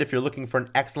 And if you're looking for an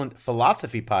excellent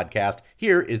philosophy podcast,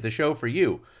 here is the show for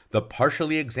you. The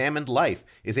Partially Examined Life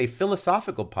is a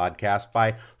philosophical podcast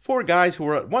by 4 guys who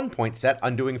were at one point set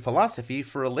on doing philosophy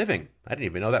for a living. I didn't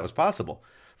even know that was possible.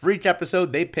 For each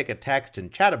episode, they pick a text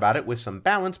and chat about it with some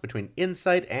balance between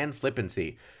insight and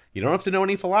flippancy. You don't have to know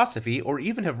any philosophy or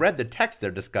even have read the text they're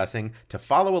discussing to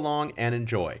follow along and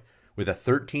enjoy. With a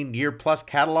 13-year-plus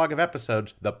catalog of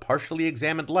episodes, The Partially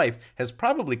Examined Life has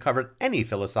probably covered any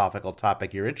philosophical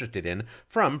topic you're interested in,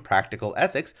 from practical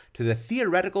ethics to the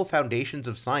theoretical foundations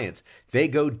of science. They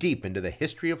go deep into the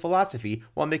history of philosophy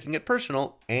while making it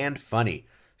personal and funny.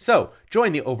 So,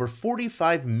 join the over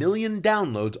 45 million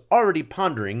downloads already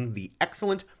pondering the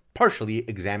excellent Partially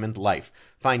Examined Life.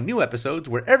 Find new episodes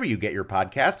wherever you get your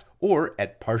podcasts or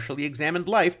at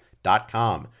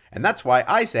partiallyexaminedlife.com. And that's why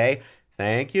I say,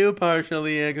 thank you,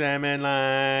 Partially Examined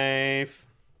Life.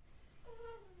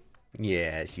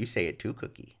 Yes, you say it too,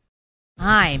 Cookie.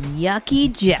 I'm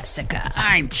Yucky Jessica.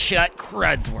 I'm Chuck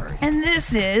Crudsworth. And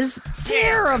this is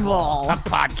Terrible, a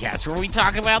podcast where we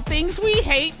talk about things we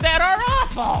hate that are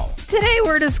awful. Today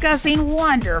we're discussing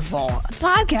Wonderful, a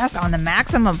podcast on the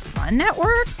Maximum Fun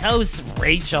Network. Hosts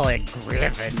Rachel and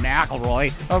Griffin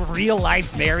McElroy, a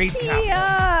real-life married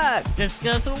couple,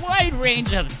 discuss a wide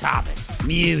range of topics.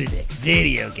 Music,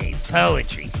 video games,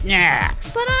 poetry,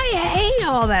 snacks. But I hate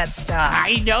all that stuff.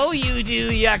 I know you do,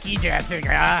 Yucky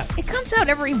Jessica. It comes out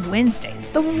every Wednesday,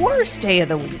 the worst day of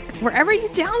the week, wherever you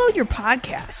download your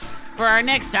podcasts. For our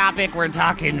next topic, we're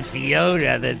talking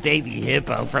Fiona, the baby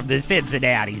hippo from the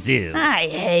Cincinnati Zoo. I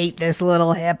hate this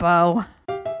little hippo.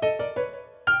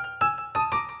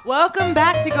 Welcome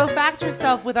back to Go Fact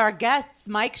Yourself with our guests,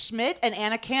 Mike Schmidt and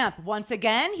Anna Camp. Once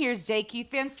again, here's J. Keith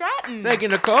Van Stratton. Thank you,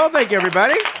 Nicole. Thank you,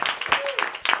 everybody.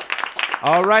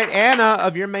 All right, Anna,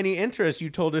 of your many interests, you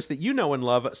told us that you know and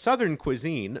love Southern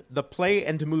cuisine, the play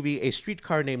and movie A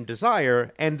Streetcar Named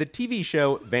Desire, and the TV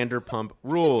show Vanderpump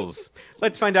Rules.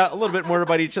 Let's find out a little bit more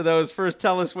about each of those. First,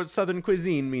 tell us what Southern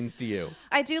cuisine means to you.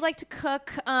 I do like to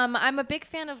cook. I'm a big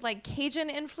fan of like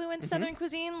Cajun influenced Southern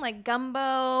cuisine, like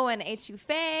gumbo and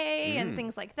etouffee and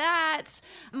things like that.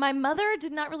 My mother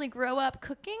did not really grow up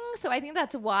cooking, so I think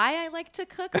that's why I like to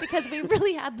cook, because we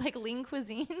really had like lean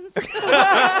cuisines.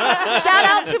 Shout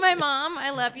out to my mom. I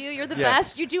love you. You're the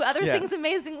best. You do other things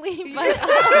amazingly, but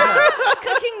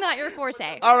cooking not your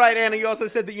forte. All right, Anna, you also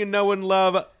said that you know and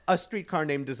love A Streetcar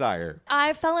Named Desire.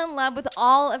 I fell in love with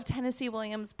all of Tennessee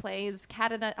Williams' plays: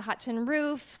 Cat on a Hot Tin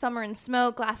Roof, Summer and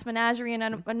Smoke, Glass Menagerie,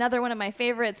 and another one of my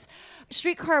favorites.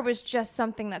 Streetcar was just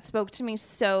something that spoke to me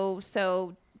so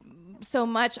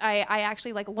much. I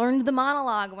actually like learned the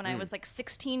monologue when I was like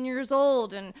 16 years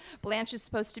old, and Blanche is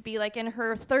supposed to be like in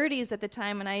her 30s at the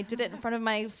time, and I did it in front of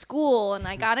my school, and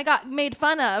I got made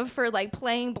fun of for like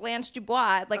playing Blanche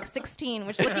Dubois at like 16,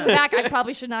 which looking back I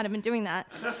probably should not have been doing that.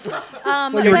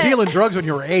 Well, you were dealing drugs when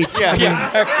you were 8. Yeah,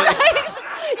 exactly.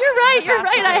 You're right.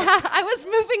 I was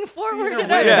moving forward at a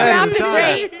rapid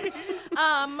rate.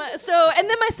 And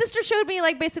then my sister showed me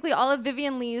like basically all of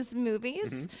Vivian Lee's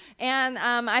movies, and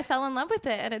I fell in love with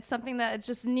it, and it's something that is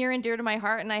just near and dear to my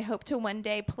heart, and I hope to one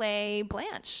day play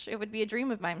Blanche. It would be a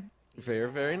dream of mine.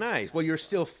 Very, very nice. Well, you're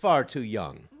still far too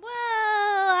young. Well,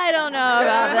 I don't know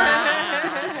about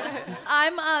that.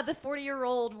 I'm the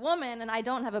 40-year-old woman, and I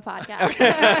don't have a podcast.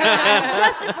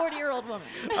 Just a 40-year-old woman.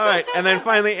 All right, and then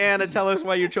finally, Anna, tell us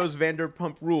why you chose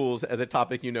Vanderpump Rules as a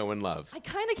topic you know and love. I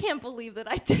kind of can't believe that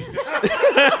I did that,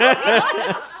 to be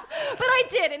honest. But I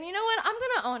did, and you know what? I'm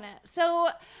going to own it. So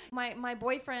my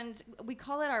boyfriend, we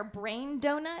call it our brain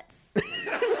donuts. So he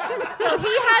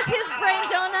has his brain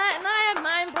donut, and I have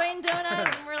my brain donut,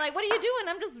 and we're like, what are you doing?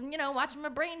 I'm just, watching my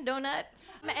brain donut.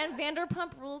 And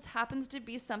Vanderpump Rules happens to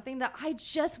be something that I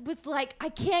just was like, I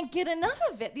can't get enough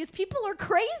of it. These people are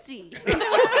crazy. And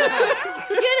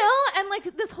like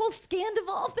this whole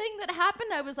Scandival thing that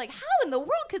happened, I was like, how in the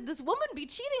world could this woman be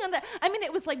cheating on that? I mean,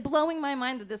 it was like blowing my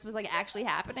mind that this was like actually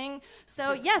happening.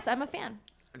 So yes, I'm a fan.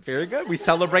 Very good. We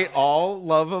celebrate all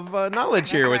love of knowledge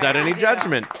here without any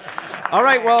judgment. All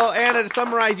right, well, Anna, to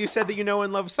summarize, you said that you know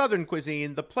and love Southern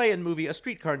cuisine, the play and movie A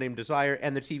Streetcar Named Desire,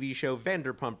 and the TV show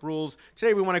Vanderpump Rules.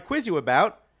 Today we want to quiz you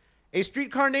about A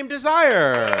Streetcar Named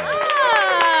Desire.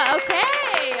 Ah,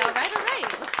 okay. All right.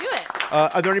 Let's do it.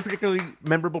 Are there any particularly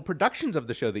memorable productions of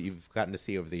the show that you've gotten to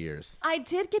see over the years? I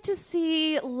did get to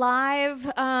see live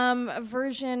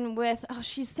version with,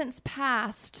 she's since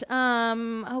passed.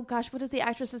 What is the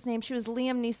actress's name? She was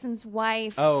Liam Neeson's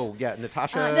wife. Oh, yeah,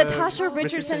 Natasha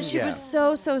Richardson. She was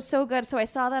so good. So I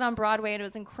saw that on Broadway, and it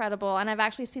was incredible. And I've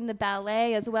actually seen the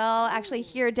ballet as well. Actually,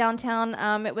 here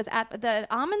downtown, it was at the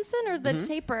Amundsen or the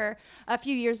Taper a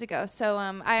few years ago. So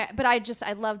I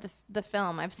love the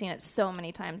film. I've seen it so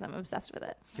many times. I'm obsessed with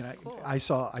it. I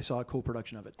saw a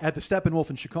co-production of it at the Steppenwolf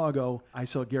in Chicago. I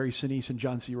saw Gary Sinise and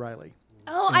John C. Reilly.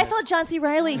 Oh, I saw John C.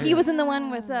 Reilly. He was in the one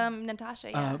with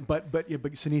Natasha. Yeah. But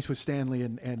Sinise was Stanley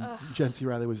and John C.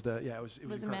 Reilly was it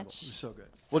was incredible. It was so good.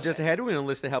 Well, just ahead, we're going to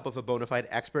enlist the help of a bona fide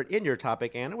expert in your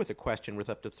topic, Anna, with a question worth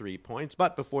up to 3 points.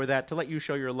 But before that, to let you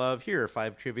show your love, here are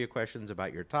 5 trivia questions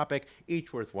about your topic,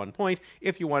 each worth 1 point.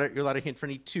 If you want it, you're allowed a hint for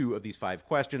any 2 of these 5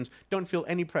 questions. Don't feel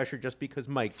any pressure just because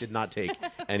Mike did not take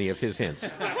any of his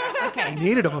hints. Okay. I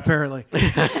needed them, apparently.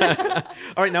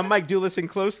 All right, now, Mike, do listen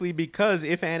closely, because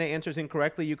if Anna answers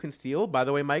incorrectly, you can steal. By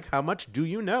the way, Mike, how much do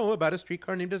you know about A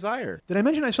Streetcar Named Desire? Did I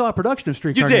mention I saw a production of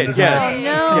Streetcar Named Desire? Yes. Oh,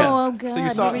 no. Yes. Oh,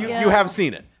 God. So you have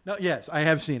seen it. No, yes, I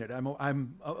have seen it.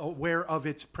 I'm aware of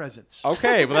its presence.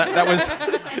 Okay, well, that was...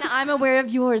 And I'm aware of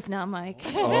yours now, Mike.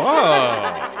 Oh. No,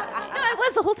 I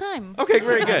was the whole time. Okay,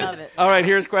 very good. I love it. All right,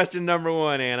 here's question number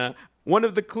 1, Anna. One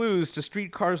of the clues to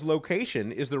Streetcar's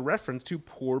location is the reference to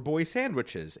poor boy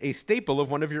sandwiches, a staple of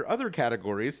one of your other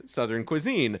categories, Southern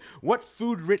cuisine. What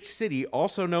food-rich city,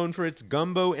 also known for its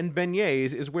gumbo and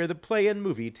beignets, is where the play and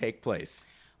movie take place?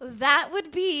 That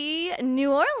would be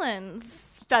New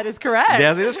Orleans. That is correct.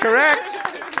 That is correct.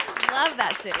 Love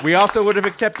that city. We also would have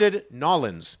accepted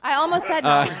Nolans. I almost said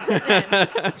Nolans. I did.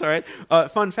 That's all right.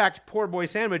 Fun fact, poor boy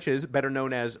sandwiches, better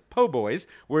known as po' boys,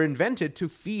 were invented to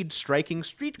feed striking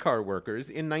streetcar workers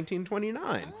in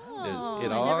 1929.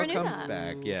 It all comes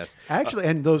back, yes. Actually,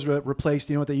 and those were replaced,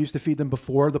 you know what they used to feed them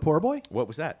before the poor boy? What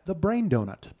was that? The brain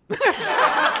donut.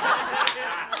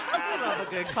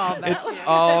 Good callback. It's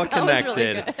all That was connected.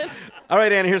 really good. All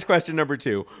right, Anna, here's question number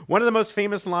 2. One of the most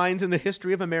famous lines in the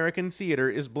history of American theater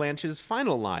is Blanche's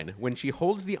final line, when she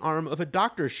holds the arm of a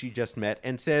doctor she just met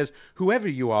and says, "Whoever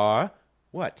you are,"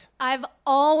 what? I've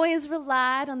always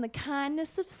relied on the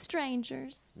kindness of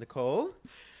strangers. Nicole?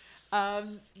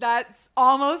 That's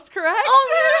almost correct.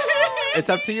 Oh, It's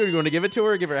up to you. You want to give it to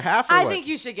her or give her a half or I what? think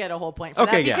you should get a whole point for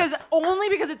Okay, that. yes. Only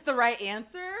because it's the right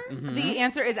answer. The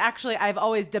answer is actually, I've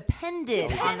always depended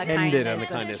on the Depended kindness on the of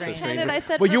kindness of strangers. strangers. I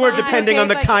said Well, you were rely. depending on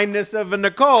the Okay, but- kindness of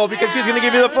Nicole because she's going to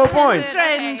give you the full points.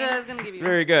 Strangers gonna give you.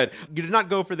 Very good. You did not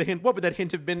go for the hint. What would that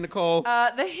hint have been, Nicole?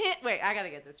 The hint. Wait, I gotta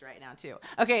get this right now too.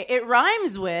 Okay, it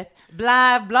rhymes with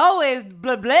blah blow is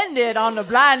blended on the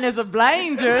blindness of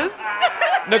blangers.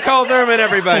 Nicole Thurman,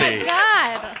 everybody.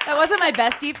 God, That wasn't my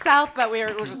best Deep South, but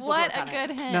we'll what work a on it. good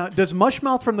hint. Now, does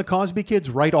Mushmouth from the Cosby Kids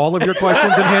write all of your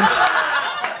questions and hints?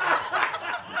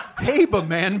 Hey,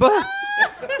 Bamamba.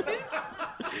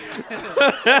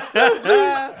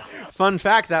 Fun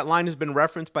fact, that line has been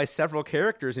referenced by several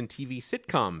characters in TV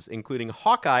sitcoms, including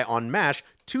Hawkeye on MASH,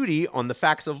 Tootie on The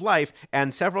Facts of Life,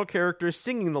 and several characters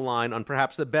singing the line on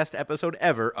perhaps the best episode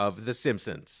ever of The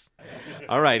Simpsons.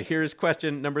 All right, here's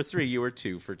question number 3. You are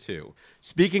 2 for 2.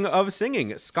 Speaking of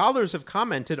singing, scholars have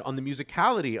commented on the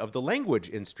musicality of the language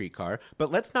in Streetcar,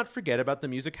 but let's not forget about the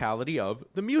musicality of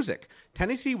the music.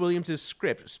 Tennessee Williams'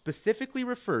 script specifically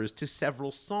refers to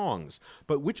several songs,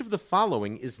 but which of the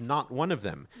following is not one of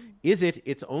them? Is it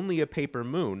It's Only a Paper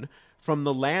Moon, From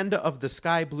the Land of the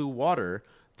Sky Blue Water,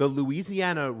 the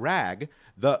Louisiana Rag,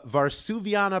 the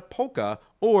Varsuviana Polka,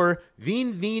 or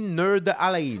Veen Veen Nerd de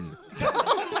Alain?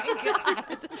 Oh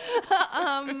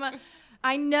my God.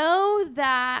 I know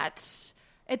that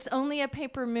It's Only a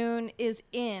Paper Moon is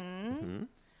in.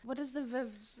 What is the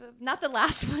not the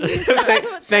last one?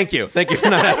 Thank you for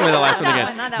not asking me the last one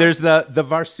again. Not that There's the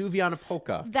Varsuviana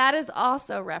Polka. That is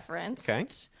also referenced. Okay.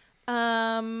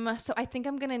 So I think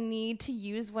I'm gonna need to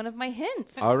use one of my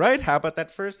hints. All right, how about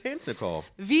that first hint, Nicole?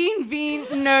 Veen Veen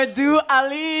Nerdu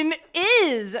Aline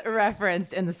is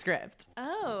referenced in the script.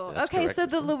 Oh, That's okay. correct. So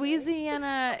the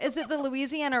Louisiana the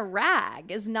Louisiana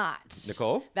Rag is not.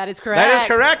 Nicole? That is correct. That is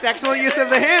correct. Excellent use of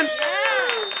the hints.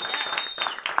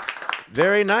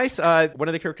 Very nice. One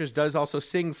of the characters does also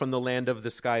sing From the Land of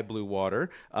the Sky Blue Water.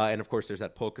 And, of course, there's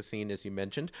that polka scene, as you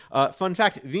mentioned. Fun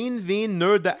fact, Veen Veen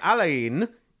Nerd de Alain,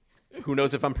 who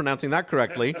knows if I'm pronouncing that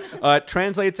correctly,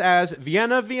 translates as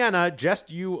Vienna, Vienna, just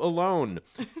you alone.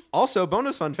 Also,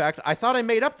 bonus fun fact, I thought I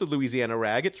made up the Louisiana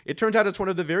Rag. It turns out it's one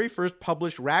of the very first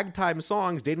published ragtime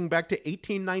songs dating back to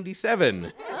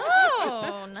 1897.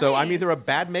 Oh, nice. So I'm either a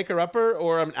bad maker-upper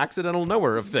or an accidental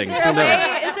knower of things.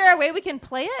 Is there a way we can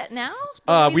play it now?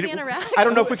 Louisiana Rag? I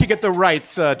don't know if we could get the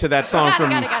rights to that song Got it, from.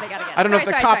 got it. I don't know if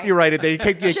Sorry, they're sorry. copyrighted. They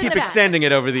keep Shouldn't have extending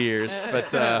it over the years,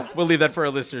 but we'll leave that for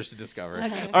our listeners to discover.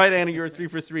 Okay. All right, Anna, you're 3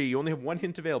 for 3. You only have one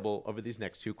hint available over these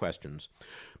next 2 questions.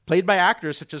 Played by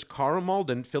actors such as Carl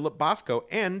Malden, Philip Bosco,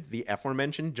 and the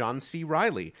aforementioned John C.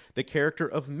 Reilly, the character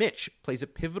of Mitch plays a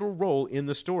pivotal role in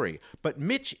the story. But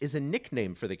Mitch is a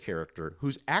nickname for the character,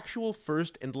 whose actual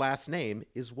first and last name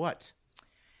is what?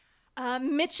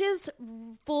 Mitch's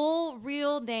full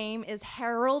real name is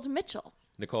Harold Mitchell.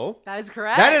 Nicole? That is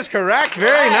correct. That is correct.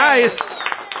 Very nice.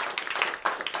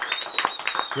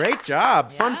 Great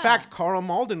job. Fun fact, Carl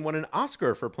Malden won an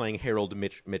Oscar for playing Harold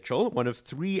Mitchell, one of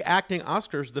 3 acting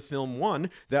Oscars the film won,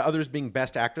 the others being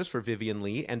Best Actress for Vivian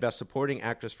Leigh and Best Supporting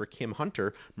Actress for Kim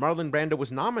Hunter. Marlon Brando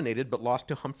was nominated but lost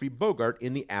to Humphrey Bogart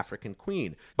in The African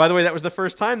Queen. By the way, that was the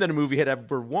first time that a movie had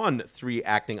ever won 3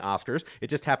 acting Oscars. It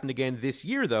just happened again this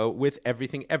year, though, with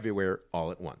Everything Everywhere All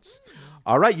at Once.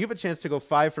 All right, you have a chance to go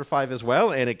 5 for 5 as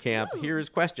well, Anna Camp. Here is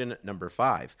question number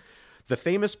 5. The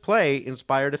famous play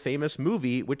inspired a famous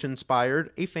movie, which inspired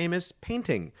a famous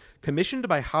painting. Commissioned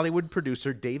by Hollywood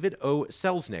producer David O.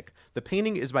 Selznick, the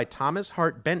painting is by Thomas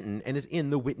Hart Benton and is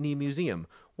in the Whitney Museum.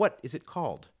 What is it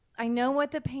called? I know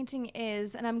what the painting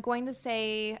is, and I'm going to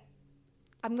say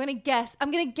I'm gonna guess.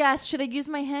 Should I use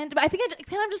my hint? But I think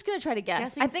I'm just gonna try to guess.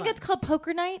 Guessing's I think fun. it's called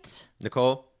Poker Night.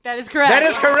 Nicole? That is correct. That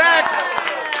is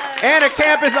correct. Anna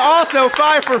Camp is also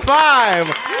 5 for 5.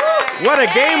 What a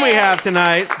game we have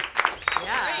tonight.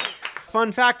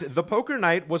 Fun fact, The Poker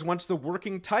Night was once the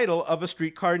working title of A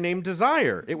Streetcar Named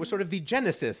Desire. It was sort of the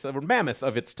genesis or mammoth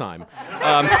of its time.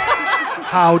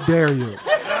 How dare you?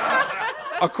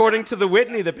 According to the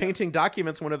Whitney, the painting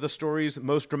documents one of the story's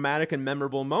most dramatic and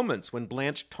memorable moments when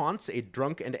Blanche taunts a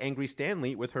drunk and angry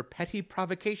Stanley with her petty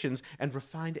provocations and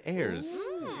refined airs.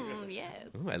 Yes.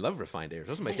 Ooh, I love refined airs.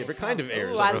 Those are my favorite kind of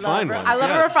airs. I refined ones. I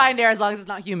love a refined air as long as it's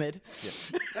not humid.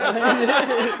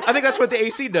 I think that's what the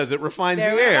AC does. It refines There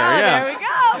the we air. go, Yeah. there we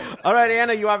go. All right,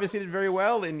 Anna, you obviously did very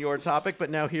well in your topic, but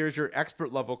now here's your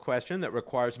expert level question that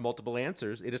requires multiple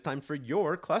answers. It is time for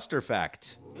your cluster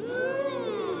fact.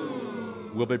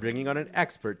 We'll be bringing on an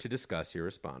expert to discuss your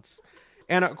response.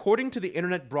 And according to the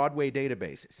Internet Broadway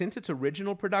database, since its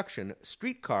original production,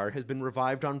 Streetcar has been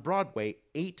revived on Broadway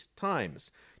 8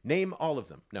 times. Name all of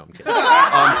them. No, I'm kidding.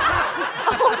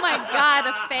 Oh my God,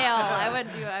 a fail. I would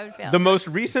fail. The most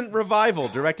recent revival,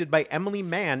 directed by Emily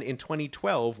Mann in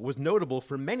 2012, was notable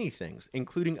for many things,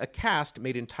 including a cast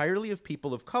made entirely of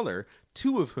people of color,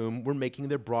 2 of whom were making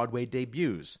their Broadway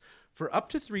debuts. For up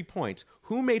to 3 points,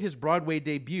 who made his Broadway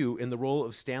debut in the role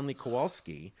of Stanley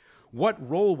Kowalski? What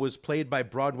role was played by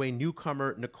Broadway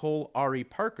newcomer Nicole Ari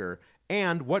Parker?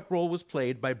 And what role was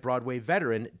played by Broadway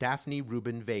veteran Daphne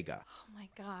Rubin Vega? Oh my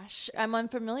gosh. I'm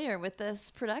unfamiliar with this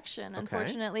production,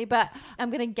 unfortunately, but I'm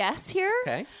going to guess here.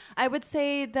 Okay. I would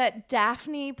say that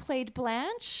Daphne played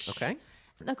Blanche. Okay.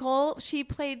 Nicole, she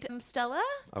played Stella.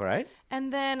 All right.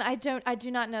 And then I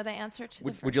do not know the answer to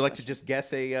the first Would you like to just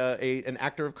guess an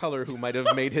actor of color who might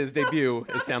have made his debut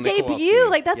as Stanley Kowalski? Debut?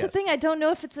 Like, that's the Yes. thing. I don't know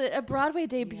if it's a Broadway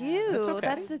debut. That's okay.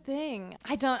 That's the thing.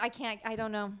 I don't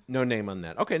know. No name on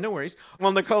that. Okay, no worries.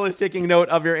 While Nicole is taking note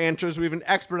of your answers, we have an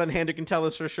expert on hand who can tell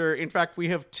us for sure. In fact, we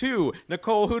have 2.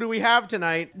 Nicole, who do we have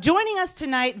tonight? Joining us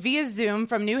tonight via Zoom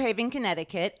from New Haven,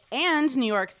 Connecticut and New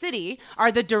York City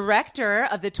are the director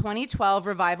of the 2012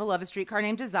 revival of A Streetcar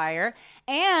Named Desire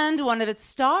and one of its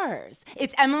stars.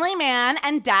 It's Emily Mann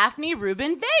and Daphne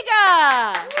Rubin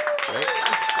Vega. Great.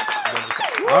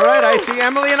 All right, I see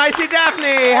Emily and I see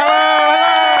Daphne.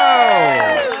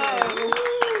 Hello.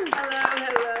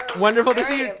 Wonderful to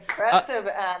see you. Impressive,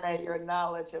 Anna, your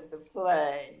knowledge of the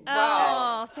play.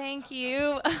 Oh, thank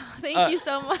you. Thank you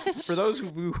so much. For those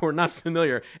who are not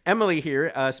familiar, Emily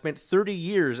here spent 30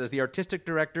 years as the artistic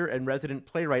director and resident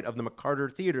playwright of the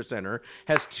McCarter Theater Center,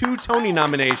 has 2 Tony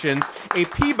nominations, a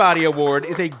Peabody Award,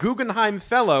 is a Guggenheim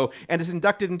Fellow, and is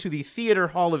inducted into the Theater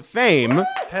Hall of Fame.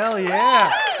 Hell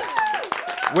yeah.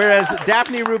 Whereas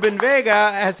Daphne Rubin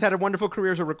Vega has had a wonderful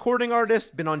career as a recording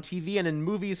artist, been on TV and in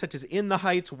movies such as In the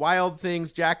Heights, Wild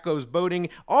Things, Jack Goes Boating,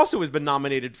 also has been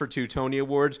nominated for 2 Tony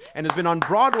Awards, and has been on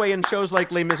Broadway in shows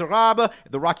like Les Miserables,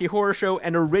 The Rocky Horror Show,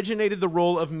 and originated the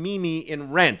role of Mimi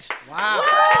in Rent. Wow.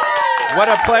 What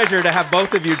a pleasure to have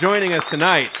both of you joining us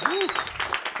tonight.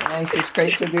 Nice, it's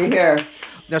great to be here.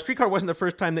 Now, Streetcar wasn't the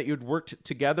first time that you'd worked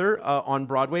together on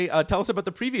Broadway. Tell us about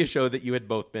the previous show that you had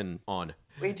both been on.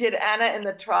 We did Anna in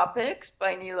the Tropics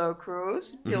by Nilo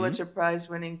Cruz, Pulitzer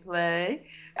Prize-winning play.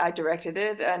 I directed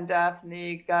it, and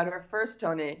Daphne got her first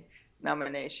Tony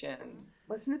nomination.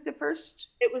 Wasn't it the first?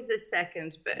 It was the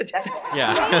second, but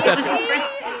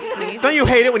Yeah. Don't you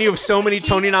hate it when you have so many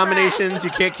Tony nominations, you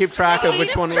can't keep track of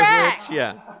which one was which?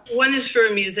 Yeah. One is for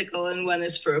a musical and one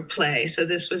is for a play. So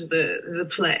this was the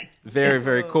play. Very,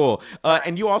 very cool.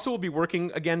 And you also will be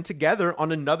working again together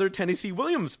on another Tennessee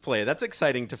Williams play. That's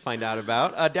exciting to find out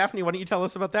about. Daphne, why don't you tell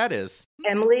us about that is?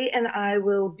 Emily and I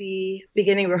will be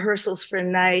beginning rehearsals for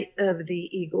Night of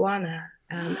the Iguana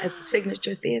at the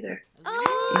Signature Theater.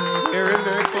 Oh, very,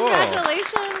 very cool.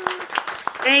 Congratulations.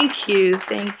 Thank you,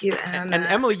 Anna. And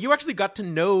Emily, you actually got to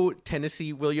know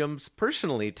Tennessee Williams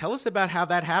personally. Tell us about how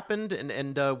that happened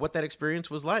and what that experience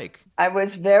was like. I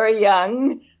was very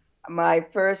young. My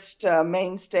first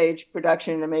main stage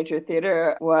production in a major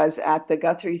theater was at the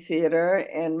Guthrie Theater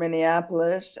in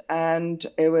Minneapolis, and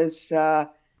it was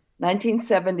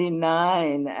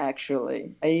 1979,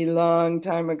 actually, a long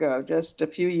time ago, just a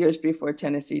few years before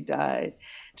Tennessee died.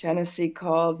 Tennessee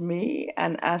called me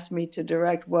and asked me to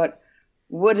direct what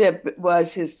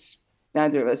was his,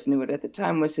 neither of us knew it at the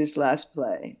time, was his last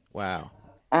play. Wow.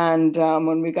 And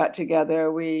when we got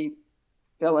together, we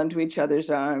fell into each other's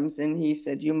arms, and he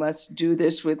said, "You must do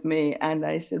this with me." And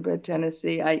I said, "But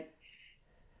Tennessee, I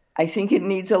think it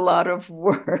needs a lot of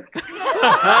work.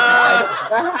 I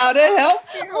don't know how to help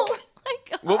you." Oh my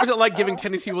God. What was it like giving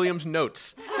Tennessee Williams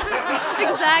notes?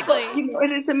 Exactly.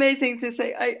 It is amazing to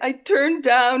say, I turned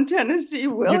down Tennessee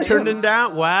Williams. You turned him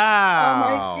down? Wow.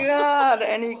 Oh, my God.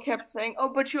 And he kept saying, oh,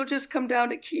 but you'll just come down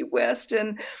to Key West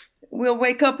and we'll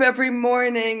wake up every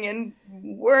morning and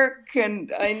work.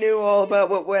 And I knew all about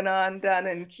what went on down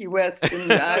in Key West,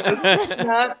 and I was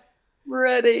not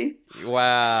ready.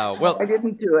 Wow. Well, I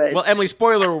didn't do it. Well, Emily,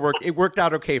 spoiler work. It worked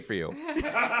out okay for you.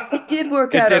 It did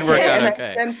work out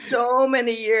okay. And so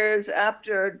many years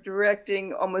after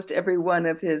directing almost every one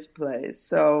of his plays.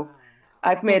 So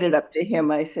I've made it up to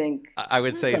him, I think. I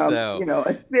would say so.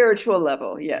 A spiritual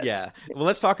level, yes. Yeah. Well,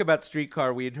 let's talk about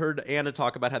Streetcar. We had heard Anna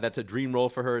talk about how that's a dream role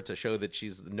for her. It's a show that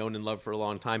she's known and loved for a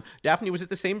long time. Daphne, was it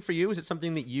the same for you? Was it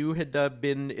something that you had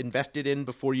been invested in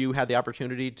before you had the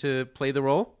opportunity to play the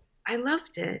role? I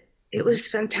loved it. It was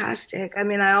fantastic. I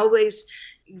mean,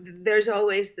 there's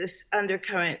always this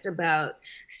undercurrent about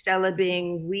Stella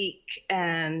being weak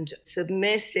and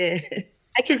submissive.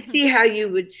 I could see how you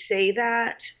would say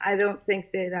that. I don't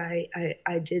think that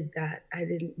I did that. I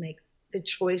didn't make the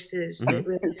choices. That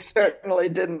really certainly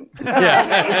didn't.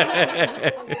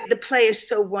 The play is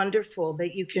so wonderful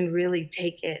that you can really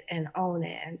take it and own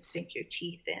it and sink your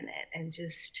teeth in it and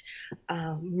just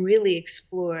really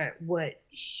explore what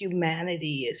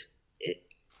humanity is.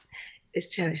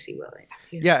 It's Tennessee Williams.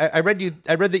 Yeah, I read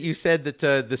that you said that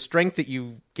the strength that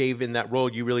you gave in that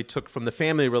role you really took from the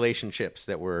family relationships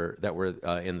that were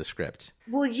in the script.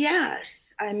 Well,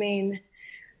 yes. I mean,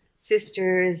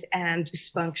 sisters and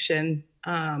dysfunction.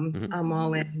 I'm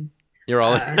all in. You're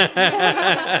all in.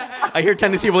 I hear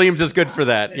Tennessee Williams is good for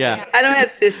that. Yeah. I don't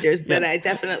have sisters, but I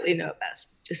definitely know about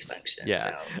dysfunction. Yeah.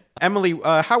 So. Emily,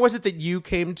 how was it that you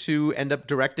came to end up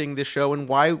directing this show, and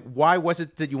why was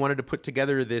it that you wanted to put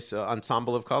together this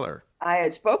ensemble of color? I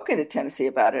had spoken to Tennessee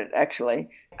about it, actually.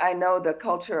 I know the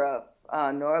culture of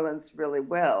New Orleans really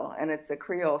well, and it's a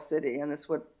Creole city, and that's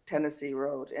what Tennessee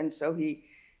wrote. And so he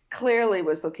clearly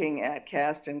was looking at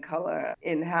cast and color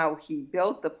in how he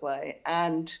built the play.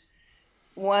 And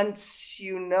once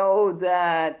you know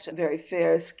that very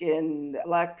fair-skinned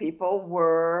Black people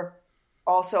were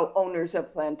also owners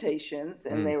of plantations,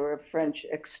 and they were French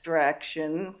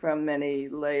extraction from many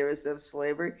layers of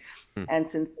slavery. And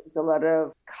since there's a lot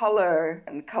of color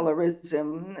and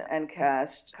colorism and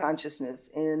caste consciousness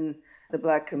in the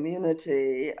Black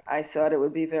community, I thought it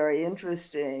would be very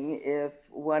interesting if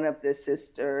one of the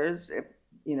sisters,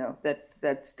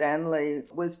 that Stanley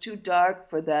was too dark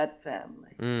for that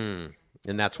family.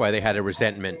 And that's why they had a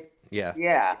resentment. Yeah.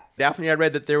 Yeah. Daphne, I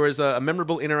read that there was a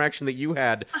memorable interaction that you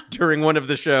had during one of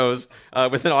the shows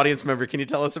with an audience member. Can you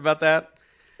tell us about that?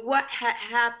 What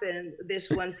happened this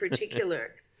one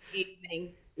particular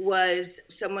evening was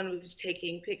someone was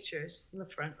taking pictures in the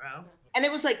front row. And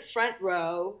it was like front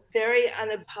row, very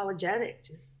unapologetic,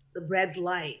 just the red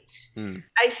light.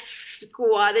 I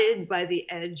squatted by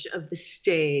the edge of the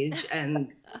stage and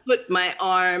put my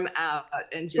arm out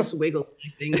and just wiggled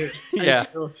my fingers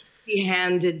until he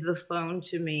handed the phone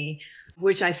to me,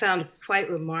 which I found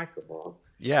quite remarkable.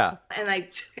 Yeah. And I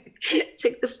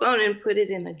took the phone and put it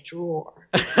in a drawer.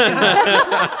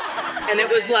 And it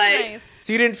was like... Nice.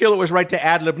 So you didn't feel it was right to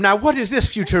ad-lib, now what is this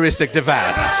futuristic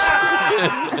device?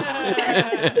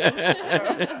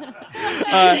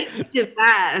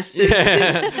 Device.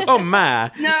 Oh,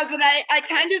 my. No, but I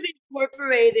kind of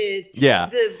incorporated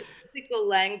the physical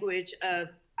language of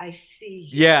I see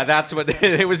you. Yeah, that's what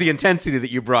it was, the intensity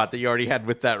that you brought that you already had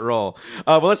with that role.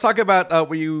 Well, let's talk about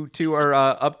what you two are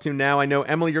up to now. I know,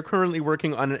 Emily, you're currently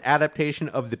working on an adaptation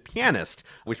of The Pianist,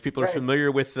 which people are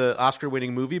familiar with, the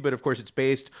Oscar-winning movie, but of course it's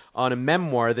based on a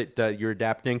memoir that you're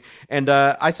adapting. And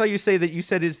I saw you say that you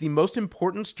said it's the most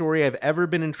important story I've ever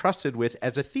been entrusted with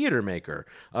as a theater maker.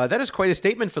 That is quite a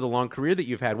statement for the long career that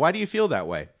you've had. Why do you feel that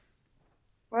way?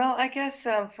 Well, I guess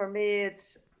for me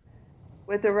it's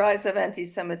with the rise of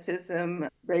anti-Semitism,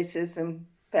 racism,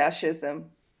 fascism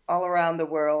all around the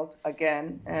world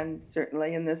again, and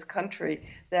certainly in this country,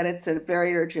 that it's a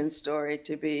very urgent story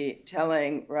to be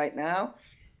telling right now.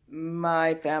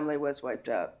 My family was wiped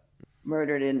out,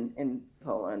 murdered in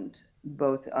Poland,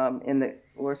 both in the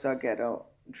Warsaw Ghetto,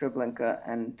 Treblinka,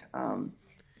 and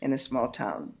in a small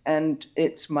town. And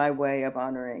it's my way of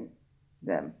honoring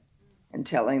them and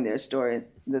telling their story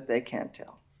that they can't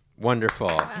tell. Wonderful.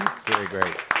 Wow. Very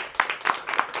great.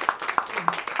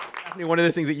 One of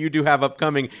the things that you do have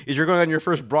upcoming is you're going on your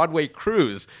first Broadway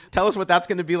cruise. Tell us what that's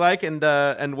going to be like and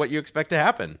what you expect to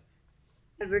happen.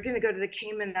 We're going to go to the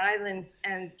Cayman Islands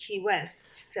and Key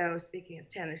West. So speaking of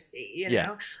Tennessee, you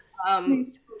know.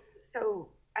 So,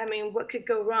 I mean, what could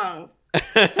go wrong?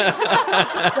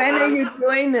 When are you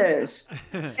doing this?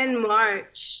 In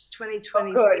March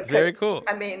 2020. Good. Very cool.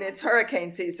 I mean, it's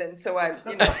hurricane season, so Well,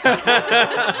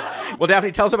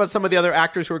 Daphne, tell us about some of the other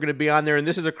actors who are going to be on there. And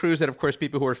this is a cruise that, of course,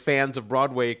 people who are fans of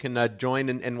Broadway can join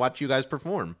and watch you guys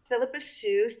perform. Philippa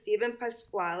Sue, Stephen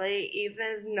Pasquale,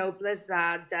 Eva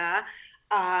Noblezada,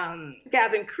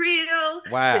 Gavin Creel,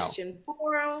 Wow. Christian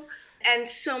Borle, and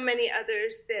so many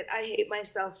others that I hate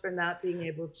myself for not being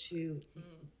able to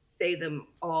say them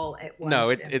all at once. No,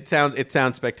 it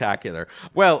sounds spectacular.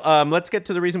 Well, let's get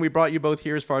to the reason we brought you both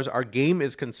here as far as our game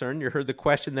is concerned. You heard the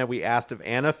question that we asked of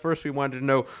Anna. First, we wanted to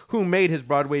know who made his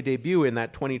Broadway debut in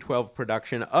that 2012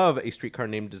 production of A Streetcar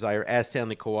Named Desire as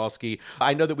Stanley Kowalski.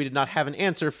 I know that we did not have an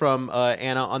answer from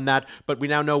Anna on that, but we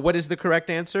now know what is the correct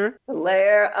answer.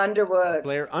 Blair Underwood.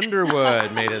 Blair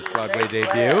Underwood made his Broadway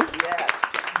debut.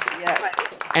 Yes.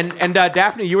 And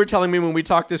Daphne, you were telling me when we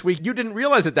talked this week, you didn't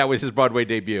realize that was his Broadway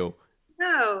debut.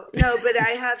 No, but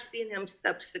I have seen him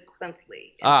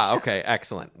subsequently. Okay,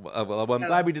 excellent. Well, I'm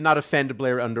glad we did not offend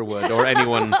Blair Underwood or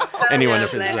anyone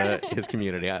of his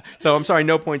community. So I'm sorry,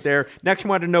 no point there. Next, we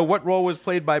wanted to know what role was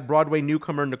played by Broadway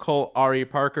newcomer Nicole Ari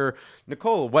Parker.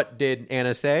 Nicole, what did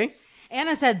Anna say?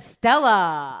 Anna said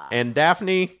Stella. And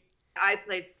Daphne? I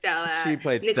played Stella. She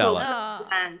played Nicole Stella.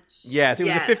 Plant. Yes, it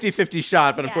was a 50-50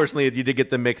 shot, but unfortunately you did get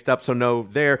them mixed up, so no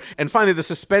there. And finally, the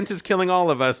suspense is killing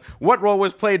all of us. What role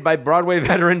was played by Broadway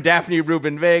veteran Daphne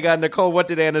Rubin Vega? Nicole, what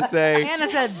did Anna say? Anna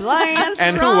said Blanche.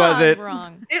 And who was it?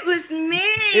 Wrong. It was me.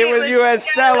 It was you as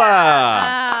Stella.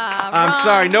 I'm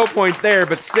sorry, no point there,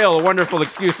 but still a wonderful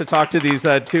excuse to talk to these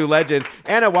two legends.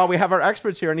 Anna, while we have our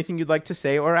experts here, anything you'd like to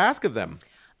say or ask of them?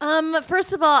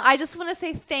 First of all, I just want to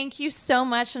say thank you so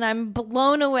much, and I'm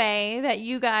blown away that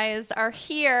you guys are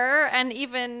here and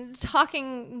even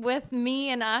talking with me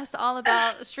and us all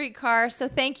about Streetcar. So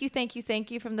thank you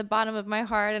from the bottom of my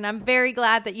heart, and I'm very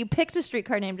glad that you picked A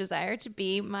Streetcar Named Desire to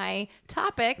be my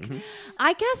topic. Mm-hmm.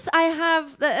 I guess I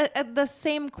have the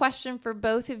same question for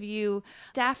both of you.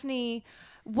 Daphne,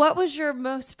 what was your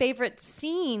most favorite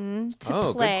scene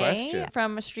to play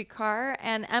from A Streetcar?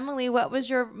 And Emily, what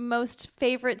was your most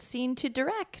favorite scene to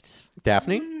direct?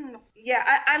 Daphne? Yeah,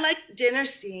 I like dinner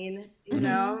scene, you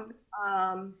know.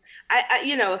 I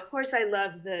of course I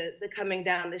love the coming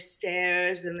down the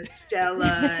stairs and the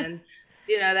Stella and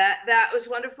that was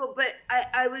wonderful, but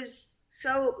I was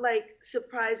so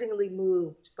surprisingly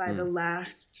moved by the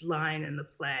last line in the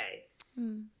play.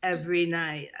 Every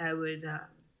night I would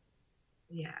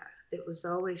it was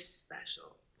always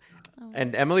special.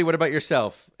 And Emily, what about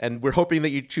yourself? And we're hoping that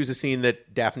you choose a scene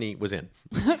that Daphne was in.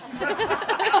 La,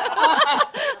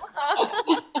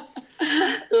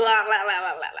 la, la,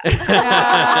 la, la.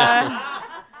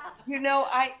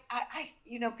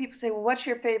 People say, well, what's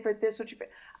your favorite this? What's your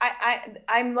favorite?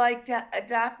 I'm like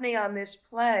Daphne on this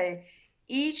play.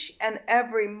 Each and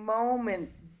every moment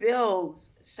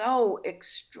builds so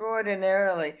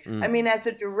extraordinarily. I mean, as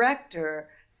a director,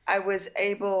 I was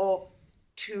able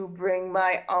to bring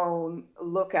my own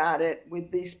look at it with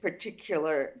this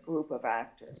particular group of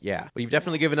actors. Yeah, well, you've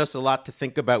definitely given us a lot to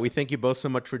think about. We thank you both so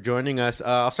much for joining us.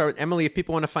 I'll start with Emily. If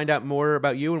people want to find out more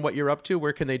about you and what you're up to,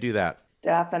 where can they do that?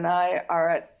 Daph and I are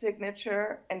at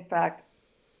Signature. In fact,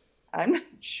 I'm not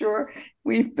sure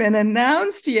we've been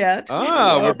announced yet.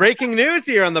 Oh, we're breaking news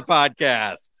here on the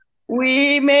podcast.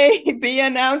 We may be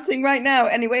announcing right now.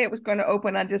 Anyway, it was going to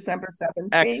open on December 17th.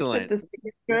 Excellent. At the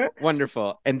Signature.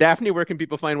 Wonderful. And Daphne, where can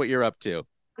people find what you're up to?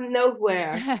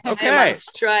 Nowhere. Okay. I'm on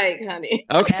strike, honey.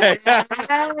 Okay.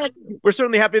 We're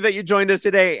certainly happy that you joined us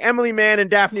today. Emily Mann and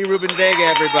Daphne Rubin Vega,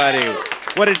 everybody.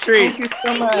 What a treat. Thank you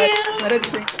so much. What a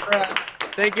treat for us.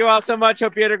 Thank you all so much.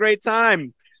 Hope you had a great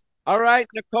time. All right,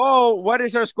 Nicole, what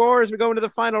is our score as we go into the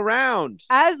final round?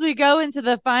 As we go into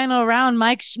the final round,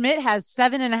 Mike Schmidt has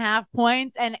 7.5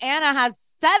 points and Anna has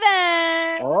 7.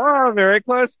 Oh, very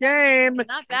close game.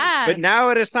 Not bad. But now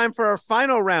it is time for our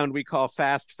final round we call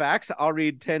Fast Facts. I'll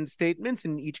read 10 statements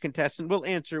and each contestant will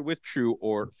answer with true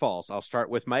or false. I'll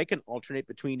start with Mike and alternate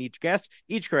between each guest.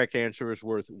 Each correct answer is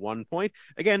worth 1 point.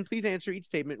 Again, please answer each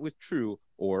statement with true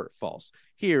or false.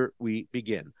 Here we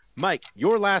begin. Mike,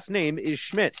 your last name is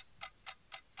Schmidt.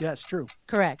 Yes, true.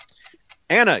 Correct.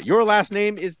 Anna, your last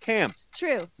name is Camp.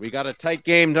 True. We got a tight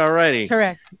game already.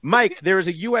 Correct. Mike, there is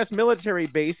a U.S. military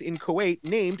base in Kuwait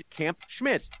named Camp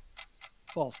Schmidt.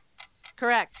 False.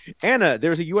 Correct. Anna,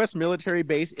 there's a U.S. military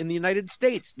base in the United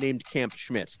States named Camp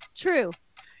Schmidt. True.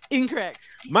 Incorrect.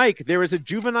 Mike, there is a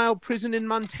juvenile prison in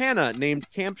Montana named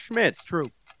Camp Schmidt. True.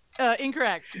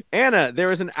 Incorrect. Anna,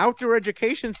 there is an outdoor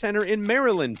education center in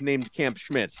Maryland named Camp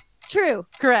Schmidt. True.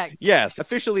 Correct. Yes,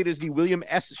 officially it is the William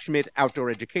S. Schmidt Outdoor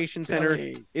Education Center.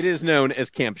 It is known as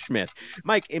Camp Schmidt.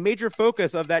 Mike, a major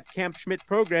focus of that Camp Schmidt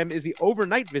program is the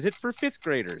overnight visit for 5th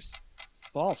graders.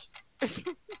 False.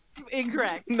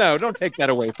 Incorrect. No, don't take that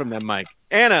away from them, Mike.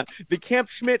 Anna, the Camp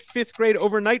Schmidt 5th grade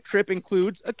overnight trip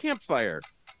includes a campfire.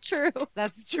 True.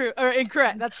 That's true. Or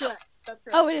incorrect. That's correct.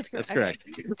 Oh, it is correct. That's correct.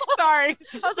 Sorry.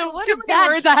 I was like, what Too a many bad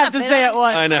words I have to say at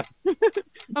once. I know.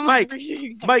 I'm Mike, like,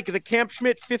 Mike, the Camp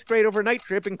Schmidt 5th grade overnight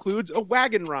trip includes a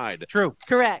wagon ride. True.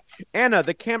 Correct. Anna,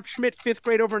 the Camp Schmidt 5th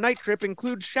grade overnight trip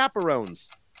includes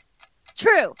chaperones.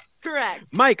 True. Correct.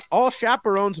 Mike, all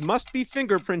chaperones must be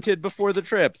fingerprinted before the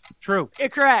trip. True.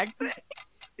 Correct.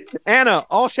 Anna,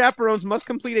 all chaperones must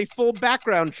complete a full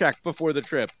background check before the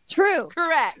trip. True.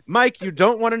 Correct. Mike, you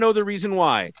don't want to know the reason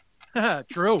why.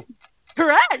 True.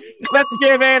 Correct. Let's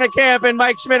give Anna Camp and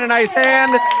Mike Schmidt a nice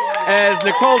hand as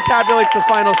Nicole tabulates the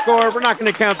final score. We're not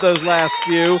going to count those last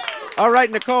few. All right,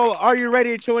 Nicole, are you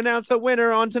ready to announce a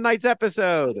winner on tonight's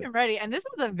episode? I'm ready. And this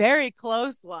is a very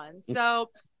close one. So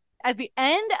at the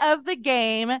end of the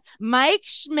game, Mike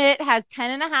Schmidt has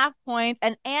 10.5 points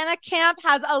and Anna Camp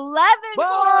has 11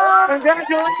 points.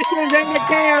 Congratulations, Anna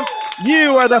Camp.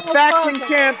 You are the facting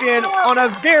champion on a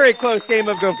very close game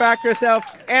of Go Fact Yourself.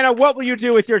 Anna, what will you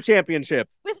do with your championship?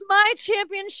 With my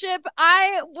championship,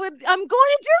 I'm going to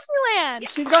Disneyland.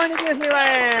 She's going to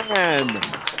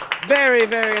Disneyland. Very,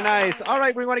 very nice. All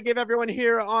right, we want to give everyone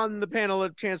here on the panel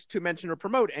a chance to mention or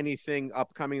promote anything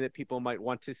upcoming that people might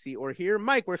want to see or hear.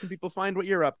 Mike, where can people find what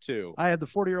you're up to? I have the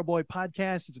 40-Year-Old Boy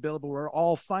podcast. It's available where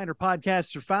all finer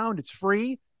podcasts are found. It's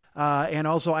free. And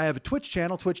also I have a Twitch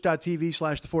channel,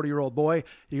 twitch.tv/the40-year-old boy.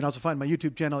 You can also find my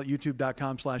YouTube channel at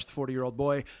youtube.com/the40-year-old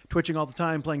boy. Twitching all the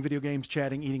time, playing video games,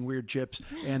 chatting, eating weird chips.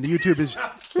 And the YouTube is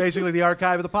basically the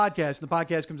archive of the podcast. And the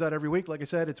podcast comes out every week. Like I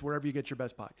said, it's wherever you get your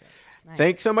best podcast. Nice.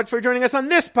 Thanks so much for joining us on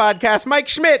this podcast, Mike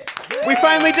Schmidt. We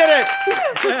finally did it.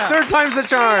 Yeah. 3rd time's the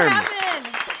charm.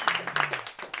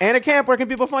 Anna Camp, where can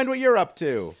people find what you're up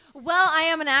to? Well, I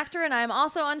am an actor and I'm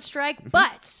also on strike,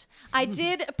 but I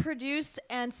did produce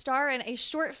and star in a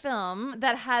short film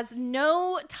that has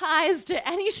no ties to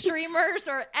any streamers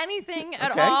or anything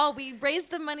at all. We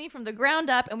raised the money from the ground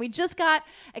up, and we just got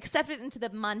accepted into the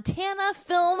Montana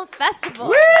Film Festival.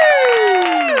 Woo!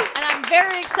 And I'm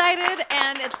very excited,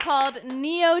 and it's called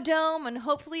Neodome, and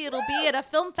hopefully it'll be at a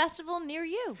film festival near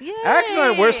you. Yay!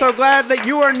 Excellent. We're so glad that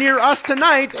you are near us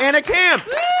tonight, Anna Camp.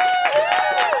 Woo!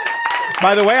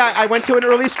 By the way, I went to an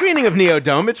early screening of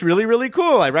Neodome. It's really, really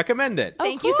cool. I recommend it.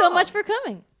 Thank you so much for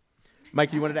coming.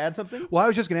 Mike, you wanted to add something? Well, I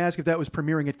was just going to ask if that was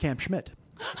premiering at Camp Schmidt.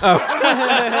 Oh.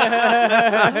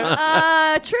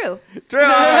 True. True.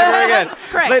 Very good.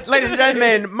 Correct. Ladies and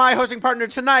gentlemen, my hosting partner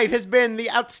tonight has been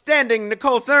the outstanding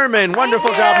Nicole Thurman.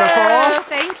 Wonderful job, Nicole.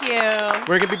 Thank you.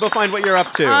 Where can people find what you're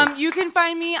up to? You can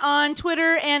find me on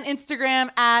Twitter and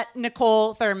Instagram at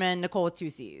Nicole Thurman, Nicole with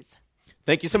 2 C's.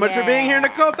 Thank you so much for being here,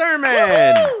 Nicole Thurman.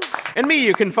 Woo-hoo! And me,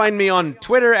 you can find me on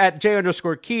Twitter at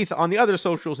J_Keith, on the other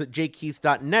socials at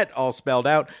jkeith.net, all spelled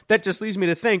out. That just leaves me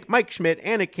to thank Mike Schmidt,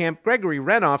 Anna Camp, Gregory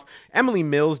Renoff, Emily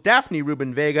Mills, Daphne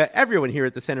Rubin Vega, everyone here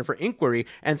at the Center for Inquiry,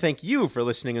 and thank you for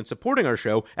listening and supporting our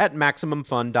show at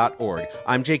MaximumFun.org.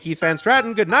 I'm J. Keith Van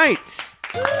Stratten. Good night.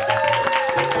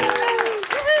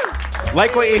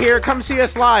 Like what you hear? Come see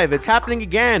us live. It's happening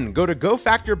again. Go to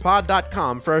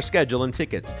gofactorpod.com for our schedule and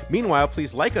tickets. Meanwhile,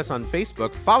 please like us on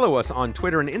Facebook, follow us on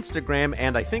Twitter and Instagram,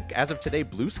 and I think as of today,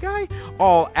 Blue Sky?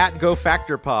 All at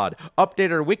GoFactorPod.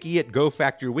 Update our wiki at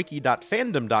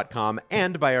gofactorwiki.fandom.com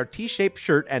and buy our T-shaped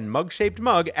shirt and mug-shaped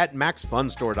mug at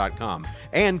maxfunstore.com.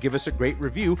 And give us a great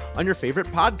review on your favorite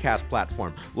podcast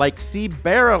platform, like C.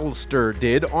 Barrelster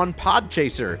did on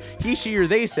Podchaser. He, she, or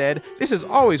they said, "This is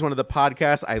always one of the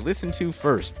podcasts I listen to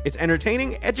first. It's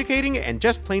entertaining, educating, and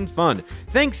just plain fun.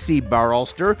 Thanks, C.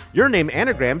 Barrelster. Your name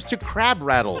anagrams to crab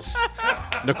rattles."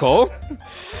 Nicole?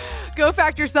 Go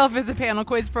Fact Yourself is a panel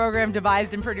quiz program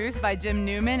devised and produced by Jim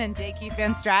Newman and J. Keith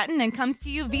Van Stratten and comes to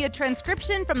you via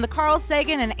transcription from the Carl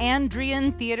Sagan and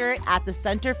Andrean Theater at the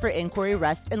Center for Inquiry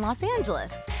Rest in Los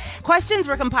Angeles. Questions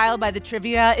were compiled by the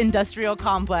Trivia Industrial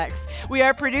Complex. We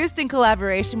are produced in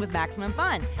collaboration with Maximum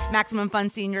Fun. Maximum Fun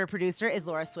senior producer is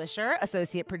Laura Swisher.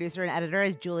 Associate producer and editor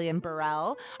is Julian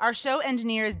Burrell. Our show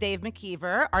engineer is Dave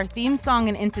McKeever. Our theme song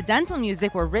and incidental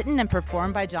music were written and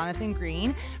performed by Jonathan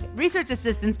Green. Research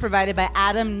assistance provided by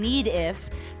Adam Neediff.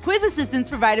 Quiz assistance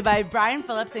provided by Brian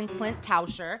Phillips and Clint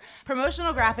Tauscher.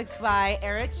 Promotional graphics by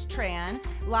Erich Tran.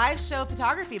 Live show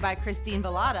photography by Christine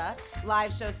Velada.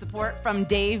 Live show support from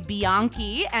Dave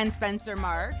Bianchi and Spencer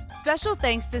Marks. Special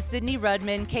thanks to Sydney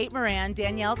Rudman, Kate Moran,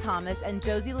 Danielle Thomas, and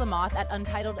Josie Lamoth at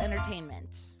Untitled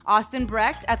Entertainment. Austin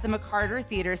Brecht at the McCarter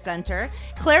Theater Center,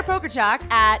 Claire Pokerchak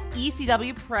at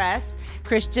ECW Press,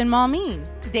 Christian Malmeen,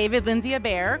 David Lindsay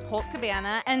Aber, Colt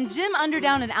Cabana, and Jim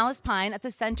Underdown and Alice Pine at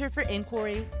the Center for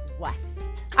Inquiry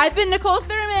West. I've been Nicole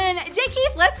Thurman. Jay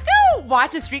Keith, let's go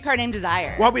watch A Streetcar Named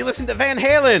Desire. While we listen to Van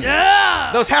Halen.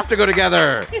 Yeah! Those have to go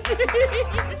together.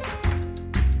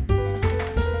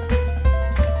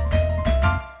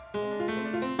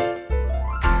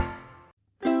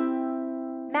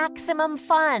 Maximum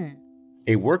Fun,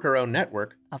 A worker-owned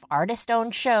network of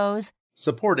artist-owned shows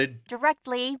supported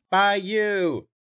directly by you.